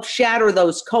will help shatter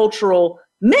those cultural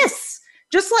myths,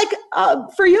 just like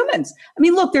for humans. I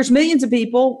mean, look, there's millions of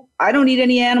people. I don't eat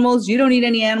any animals. You don't eat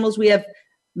any animals. We have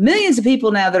millions of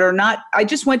people now that are not. I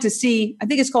just went to see, I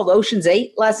think it's called Ocean's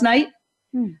 8 last night.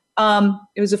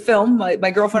 It was a film.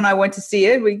 My girlfriend and I went to see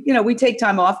it. We take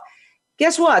time off.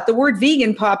 Guess what? The word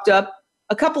vegan popped up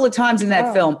a couple of times in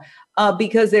that film.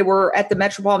 Because they were at the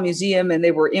Metropolitan Museum and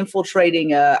they were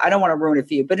infiltrating. I don't want to ruin it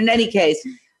for you, but in any case,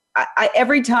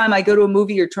 every time I go to a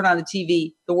movie or turn on the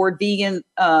TV, the word vegan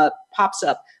pops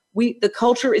up. The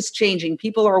culture is changing.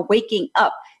 People are waking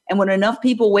up. And when enough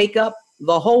people wake up,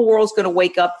 the whole world's going to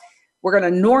wake up. We're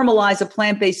going to normalize a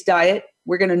plant-based diet.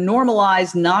 We're going to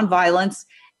normalize nonviolence.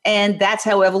 And that's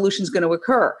how evolution is going to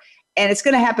occur. And it's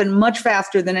going to happen much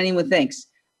faster than anyone thinks.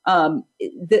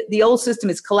 The old system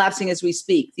is collapsing as we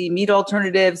speak. The meat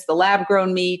alternatives, the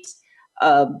lab-grown meat,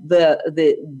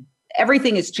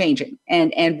 everything is changing,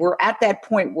 and we're at that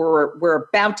point where we're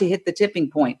about to hit the tipping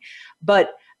point.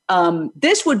 But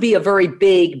this would be a very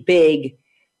big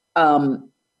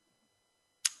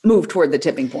move toward the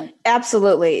tipping point.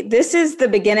 Absolutely. This is the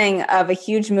beginning of a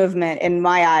huge movement in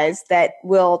my eyes that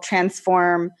will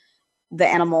transform the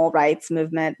animal rights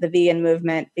movement, the vegan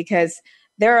movement, because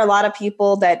there are a lot of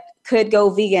people that could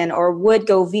go vegan or would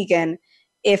go vegan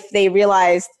if they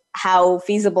realized how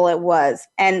feasible it was.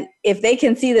 And if they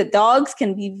can see that dogs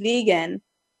can be vegan,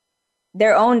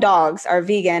 their own dogs are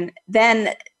vegan,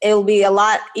 then it'll be a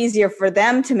lot easier for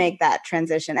them to make that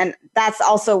transition. And that's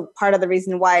also part of the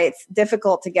reason why it's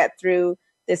difficult to get through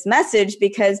this message,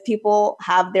 because people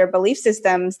have their belief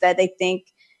systems that they think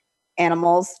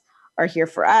animals are here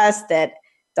for us, that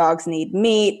dogs need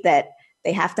meat, that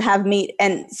they have to have meat.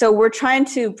 And so we're trying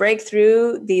to break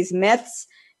through these myths,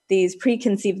 these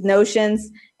preconceived notions,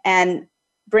 and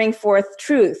bring forth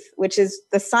truth, which is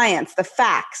the science, the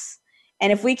facts.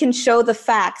 And if we can show the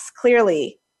facts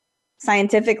clearly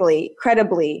scientifically,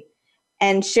 credibly,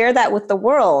 and share that with the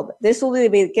world, this will be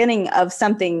the beginning of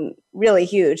something really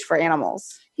huge for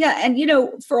animals. Yeah. And,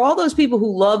 for all those people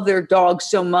who love their dogs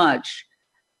so much,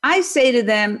 I say to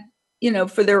them,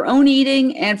 for their own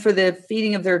eating and for the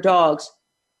feeding of their dogs,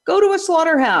 go to a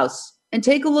slaughterhouse and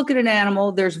take a look at an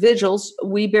animal. There's vigils.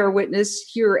 We bear witness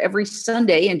here every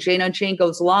Sunday, and Jane Unchained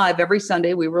goes live every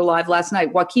Sunday. We were live last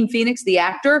night. Joaquin Phoenix, the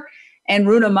actor, and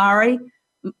Rooney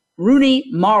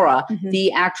Mara,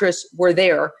 the actress, were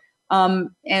there.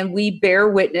 And we bear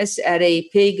witness at a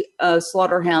pig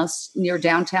slaughterhouse near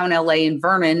downtown LA in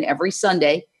Vernon every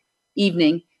Sunday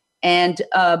evening. And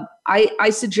I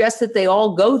suggest that they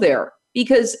all go there,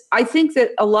 because I think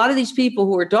that a lot of these people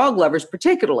who are dog lovers,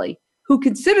 particularly, who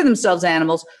consider themselves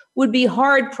animals, would be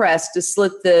hard pressed to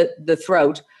slit the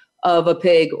throat of a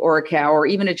pig or a cow or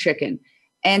even a chicken.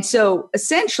 And so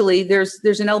essentially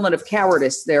there's an element of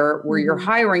cowardice there, where you're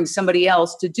hiring somebody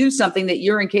else to do something that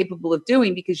you're incapable of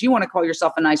doing because you want to call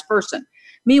yourself a nice person.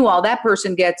 Meanwhile, that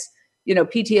person gets,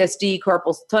 PTSD,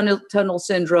 carpal tunnel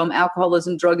syndrome,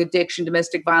 alcoholism, drug addiction,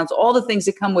 domestic violence, all the things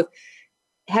that come with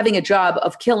having a job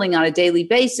of killing on a daily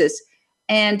basis.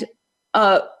 And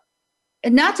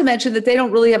not to mention that they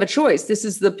don't really have a choice. This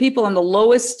is the people on the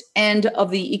lowest end of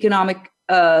the economic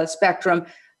spectrum,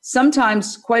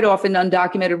 sometimes quite often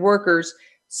undocumented workers.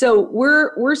 So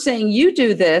we're saying you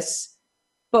do this,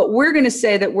 but we're going to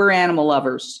say that we're animal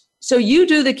lovers. So you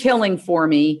do the killing for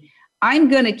me. I'm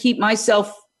going to keep my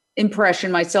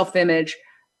self-impression, my self-image,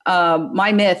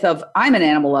 my myth of I'm an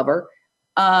animal lover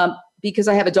because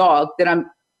I have a dog that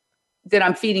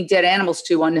I'm feeding dead animals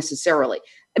to unnecessarily.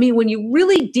 I mean, when you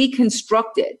really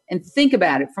deconstruct it and think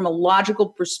about it from a logical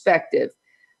perspective,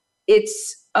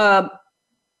 it's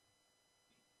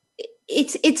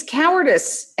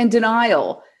cowardice and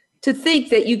denial to think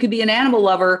that you could be an animal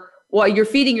lover while you're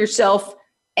feeding yourself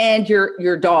and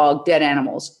your dog dead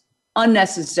animals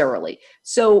unnecessarily.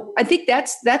 So I think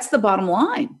that's the bottom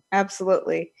line.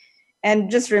 Absolutely.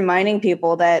 And just reminding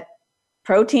people that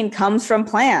protein comes from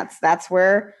plants. That's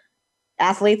where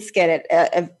athletes get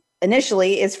it.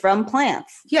 Initially is from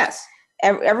plants. Yes.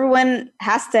 Everyone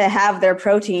has to have their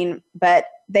protein, but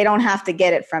they don't have to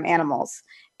get it from animals.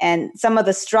 And some of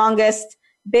the strongest,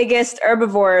 biggest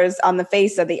herbivores on the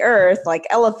face of the earth, like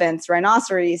elephants,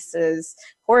 rhinoceroses,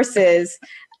 horses,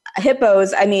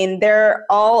 hippos, I mean, they're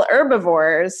all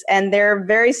herbivores and they're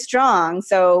very strong.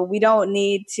 So we don't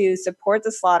need to support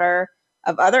the slaughter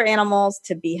of other animals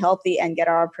to be healthy and get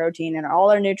our protein and all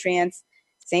our nutrients.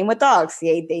 Same with dogs.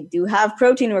 They do have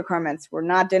protein requirements. We're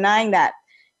not denying that.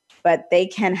 But they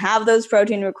can have those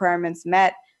protein requirements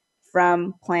met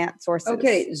from plant sources.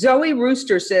 Okay, Zoe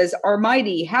Rooster says,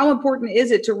 Armaiti, how important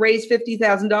is it to raise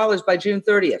 $50,000 by June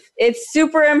 30th? It's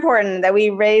super important that we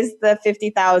raise the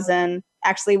 $50,000.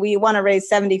 Actually, we want to raise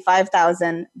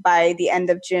 $75,000 by the end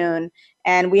of June.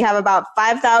 And we have about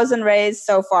 $5,000 raised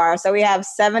so far. So we have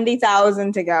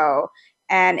 $70,000 to go.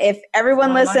 And if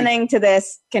everyone listening to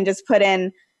this can just put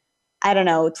in, I don't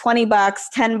know, $20,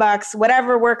 $10,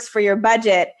 whatever works for your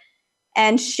budget,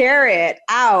 and share it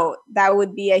out, that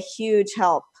would be a huge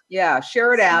help. Yeah,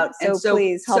 share it out. So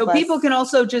please help us. So people can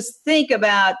also just think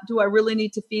about, do I really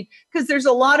need to feed? Because there's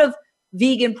a lot of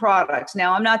vegan products.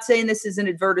 Now, I'm not saying this is an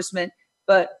advertisement,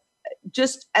 but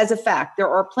just as a fact, there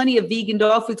are plenty of vegan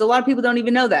dog foods. A lot of people don't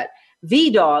even know that.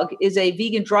 V-Dog is a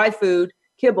vegan dry food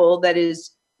kibble that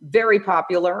is very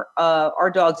popular.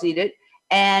 Our dogs eat it.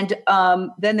 And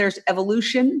then there's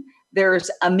Evolution.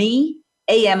 There's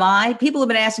AMI. People have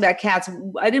been asking about cats.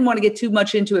 I didn't want to get too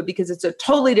much into it because it's a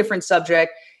totally different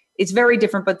subject. It's very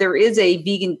different, but there is a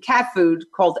vegan cat food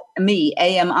called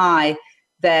AMI,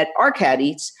 that our cat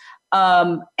eats.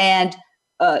 So,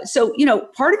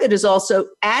 part of it is also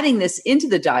adding this into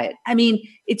the diet. I mean,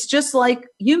 it's just like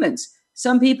humans.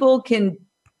 Some people can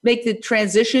make the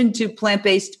transition to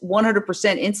plant-based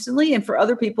 100% instantly. And for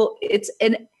other people, it's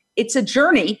a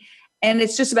journey. And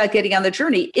it's just about getting on the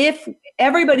journey. If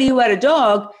everybody who had a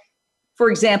dog,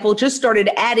 for example, just started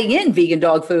adding in vegan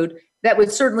dog food, that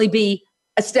would certainly be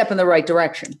a step in the right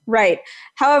direction. Right.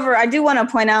 However, I do want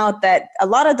to point out that a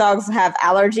lot of dogs have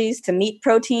allergies to meat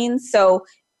proteins. So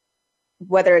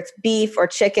whether it's beef or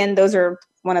chicken, those are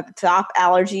one of the top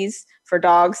allergies for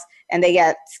dogs. And they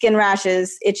get skin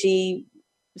rashes, itchy,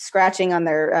 scratching on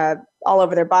their all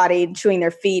over their body, chewing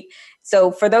their feet.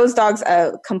 So for those dogs,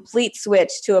 a complete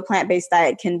switch to a plant-based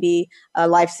diet can be a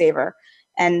lifesaver.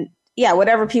 And yeah,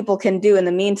 whatever people can do in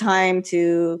the meantime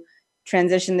to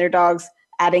transition their dogs,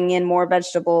 adding in more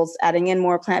vegetables, adding in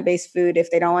more plant-based food. If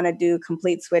they don't want to do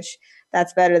complete switch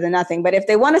that's better than nothing. But if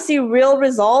they want to see real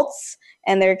results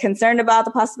and they're concerned about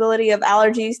the possibility of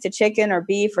allergies to chicken or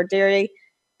beef or dairy,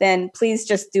 then please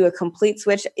just do a complete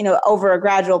switch, over a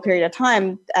gradual period of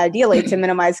time, ideally to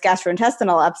minimize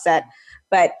gastrointestinal upset.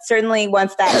 But certainly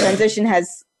once that transition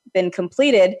has been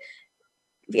completed,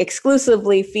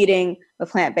 exclusively feeding the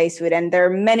plant-based food. And there are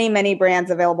many, many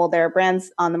brands available. There are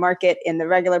brands on the market in the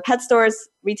regular pet stores,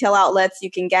 retail outlets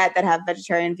you can get that have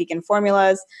vegetarian, vegan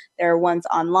formulas. There are ones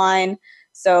online.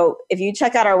 So if you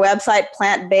check out our website,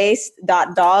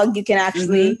 plantbased.dog, you can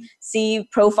actually see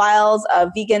profiles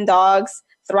of vegan dogs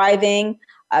thriving,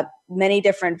 many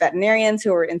different veterinarians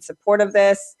who are in support of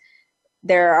this.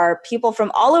 There are people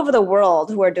from all over the world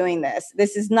who are doing this.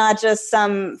 This is not just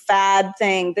some fad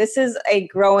thing. This is a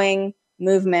growing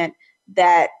movement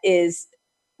that is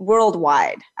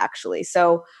worldwide, actually.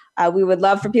 So we would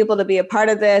love for people to be a part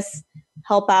of this,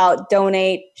 help out,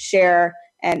 donate, share,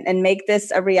 and make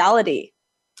this a reality.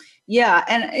 Yeah,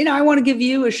 and I want to give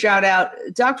you a shout out.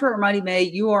 Dr. Armaiti May,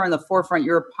 you are in the forefront.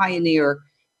 You're a pioneer.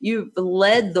 You've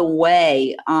led the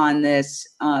way on this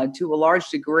to a large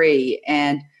degree.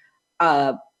 And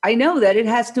I know that it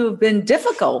has to have been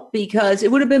difficult because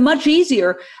it would have been much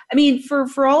easier. I mean,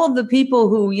 for all of the people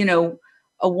who,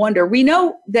 wonder, we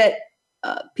know that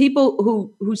people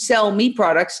who sell meat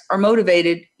products are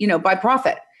motivated, by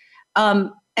profit.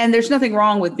 And there's nothing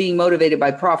wrong with being motivated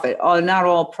by profit. Not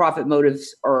all profit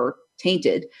motives are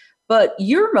tainted, but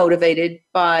you're motivated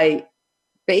by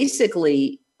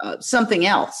basically something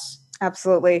else.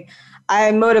 Absolutely.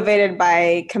 I'm motivated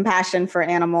by compassion for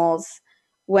animals.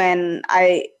 When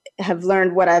I have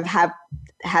learned what I've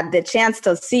had the chance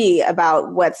to see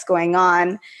about what's going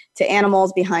on to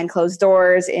animals behind closed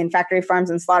doors in factory farms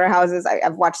and slaughterhouses,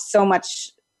 I've watched so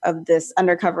much of this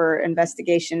undercover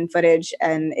investigation footage,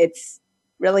 and it's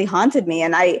really haunted me.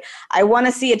 And I want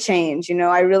to see a change.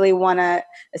 I really want to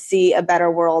see a better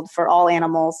world for all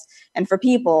animals and for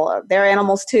people. They're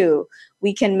animals too.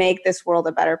 We can make this world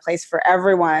a better place for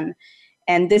everyone.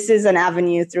 And this is an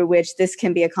avenue through which this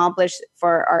can be accomplished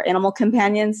for our animal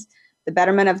companions, the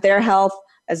betterment of their health,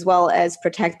 as well as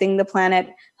protecting the planet,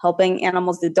 helping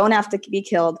animals that don't have to be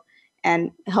killed,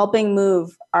 and helping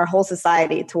move our whole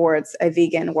society towards a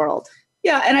vegan world.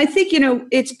 Yeah, and I think,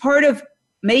 it's part of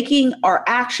making our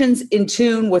actions in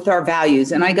tune with our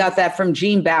values. And I got that from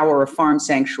Gene Bauer of Farm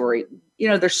Sanctuary.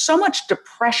 There's so much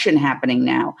depression happening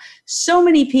now. So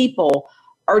many people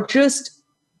are just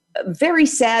very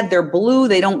sad. They're blue.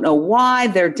 They don't know why.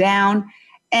 They're down.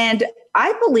 And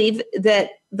I believe that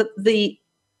the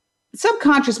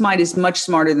subconscious mind is much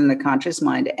smarter than the conscious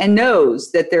mind and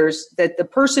knows that the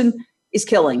person is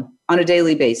killing on a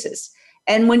daily basis.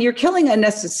 And when you're killing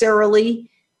unnecessarily,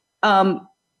 there's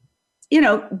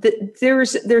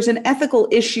an ethical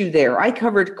issue there. I have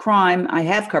covered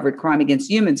crime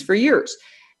against humans for years.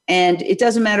 And it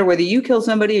doesn't matter whether you kill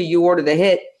somebody or you order the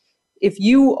hit. If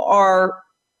you are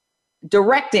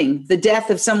directing the death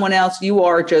of someone else, you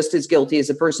are just as guilty as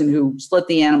a person who slit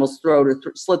the animal's throat or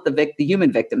slit the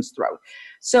human victim's throat.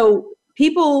 So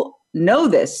people know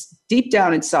this deep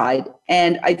down inside.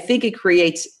 And I think it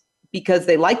creates, because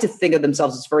they like to think of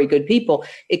themselves as very good people,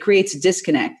 it creates a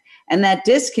disconnect. And that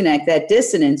disconnect, that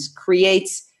dissonance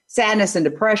creates sadness and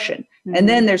depression. Mm-hmm. And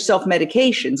then there's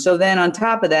self-medication. So then on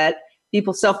top of that,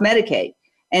 people self-medicate.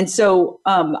 And so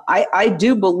I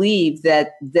do believe that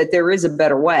there is a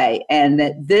better way, and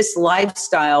that this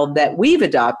lifestyle that we've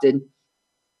adopted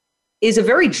is a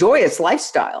very joyous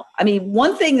lifestyle. I mean,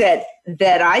 one thing that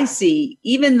I see,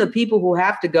 even the people who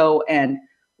have to go and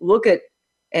look at,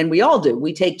 and we all do,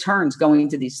 we take turns going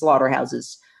to these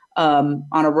slaughterhouses on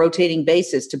a rotating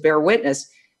basis to bear witness.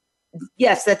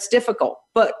 Yes, that's difficult,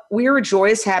 but we're a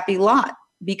joyous, happy lot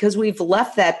because we've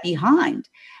left that behind.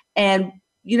 And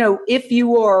if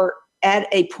you are at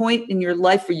a point in your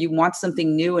life where you want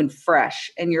something new and fresh,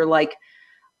 and you're like,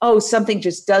 oh, something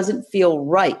just doesn't feel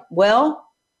right. Well,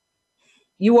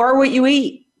 you are what you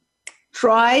eat.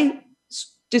 Try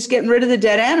just getting rid of the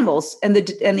dead animals and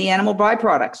the animal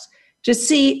byproducts. Just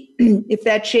see if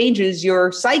that changes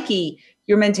your psyche,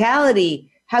 your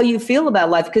mentality, how you feel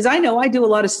about life. Because I know I do a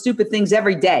lot of stupid things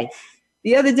every day.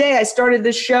 The other day I started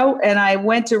this show and I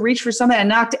went to reach for something. I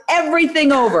knocked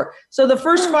everything over. So the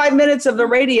first 5 minutes of the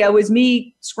radio was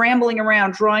me scrambling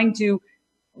around trying to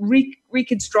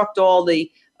reconstruct all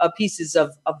the pieces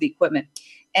of the equipment.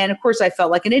 And of course I felt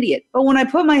like an idiot. But when I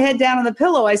put my head down on the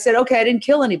pillow, I said, okay, I didn't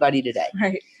kill anybody today.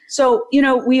 Right. So,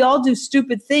 we all do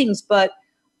stupid things, but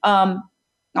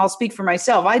I'll speak for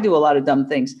myself. I do a lot of dumb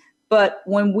things. But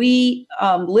when we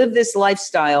live this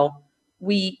lifestyle,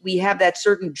 we have that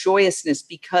certain joyousness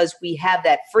because we have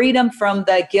that freedom from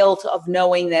the guilt of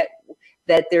knowing that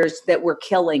that we're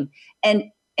killing, and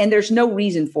there's no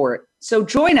reason for it. So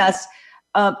join us.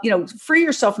 Free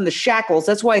yourself from the shackles.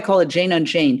 That's why I call it Jane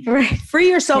Unchained. Right. Free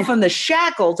yourself from the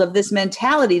shackles of this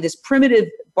mentality, this primitive,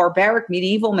 barbaric,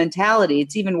 medieval mentality.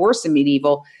 It's even worse than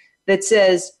medieval, that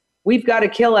says we've got to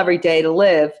kill every day to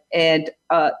live, and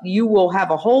you will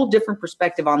have a whole different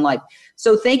perspective on life.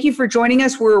 So thank you for joining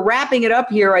us. We're wrapping it up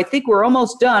here. I think we're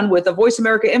almost done with the Voice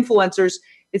America Influencers.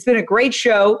 It's been a great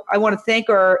show. I want to thank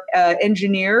our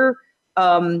engineer,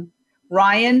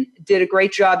 Ryan, did a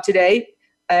great job today.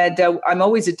 And I'm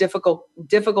always a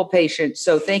difficult patient.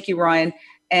 So thank you, Ryan.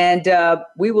 And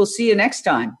we will see you next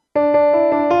time.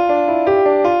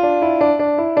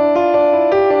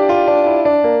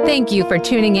 Thank you for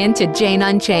tuning in to Jane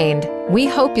Unchained. We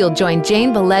hope you'll join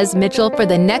Jane Velez Mitchell for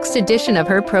the next edition of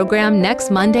her program next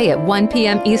Monday at 1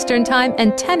 p.m. Eastern Time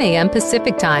and 10 a.m.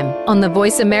 Pacific Time on the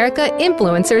Voice America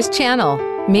Influencers channel.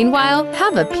 Meanwhile,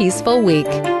 have a peaceful week.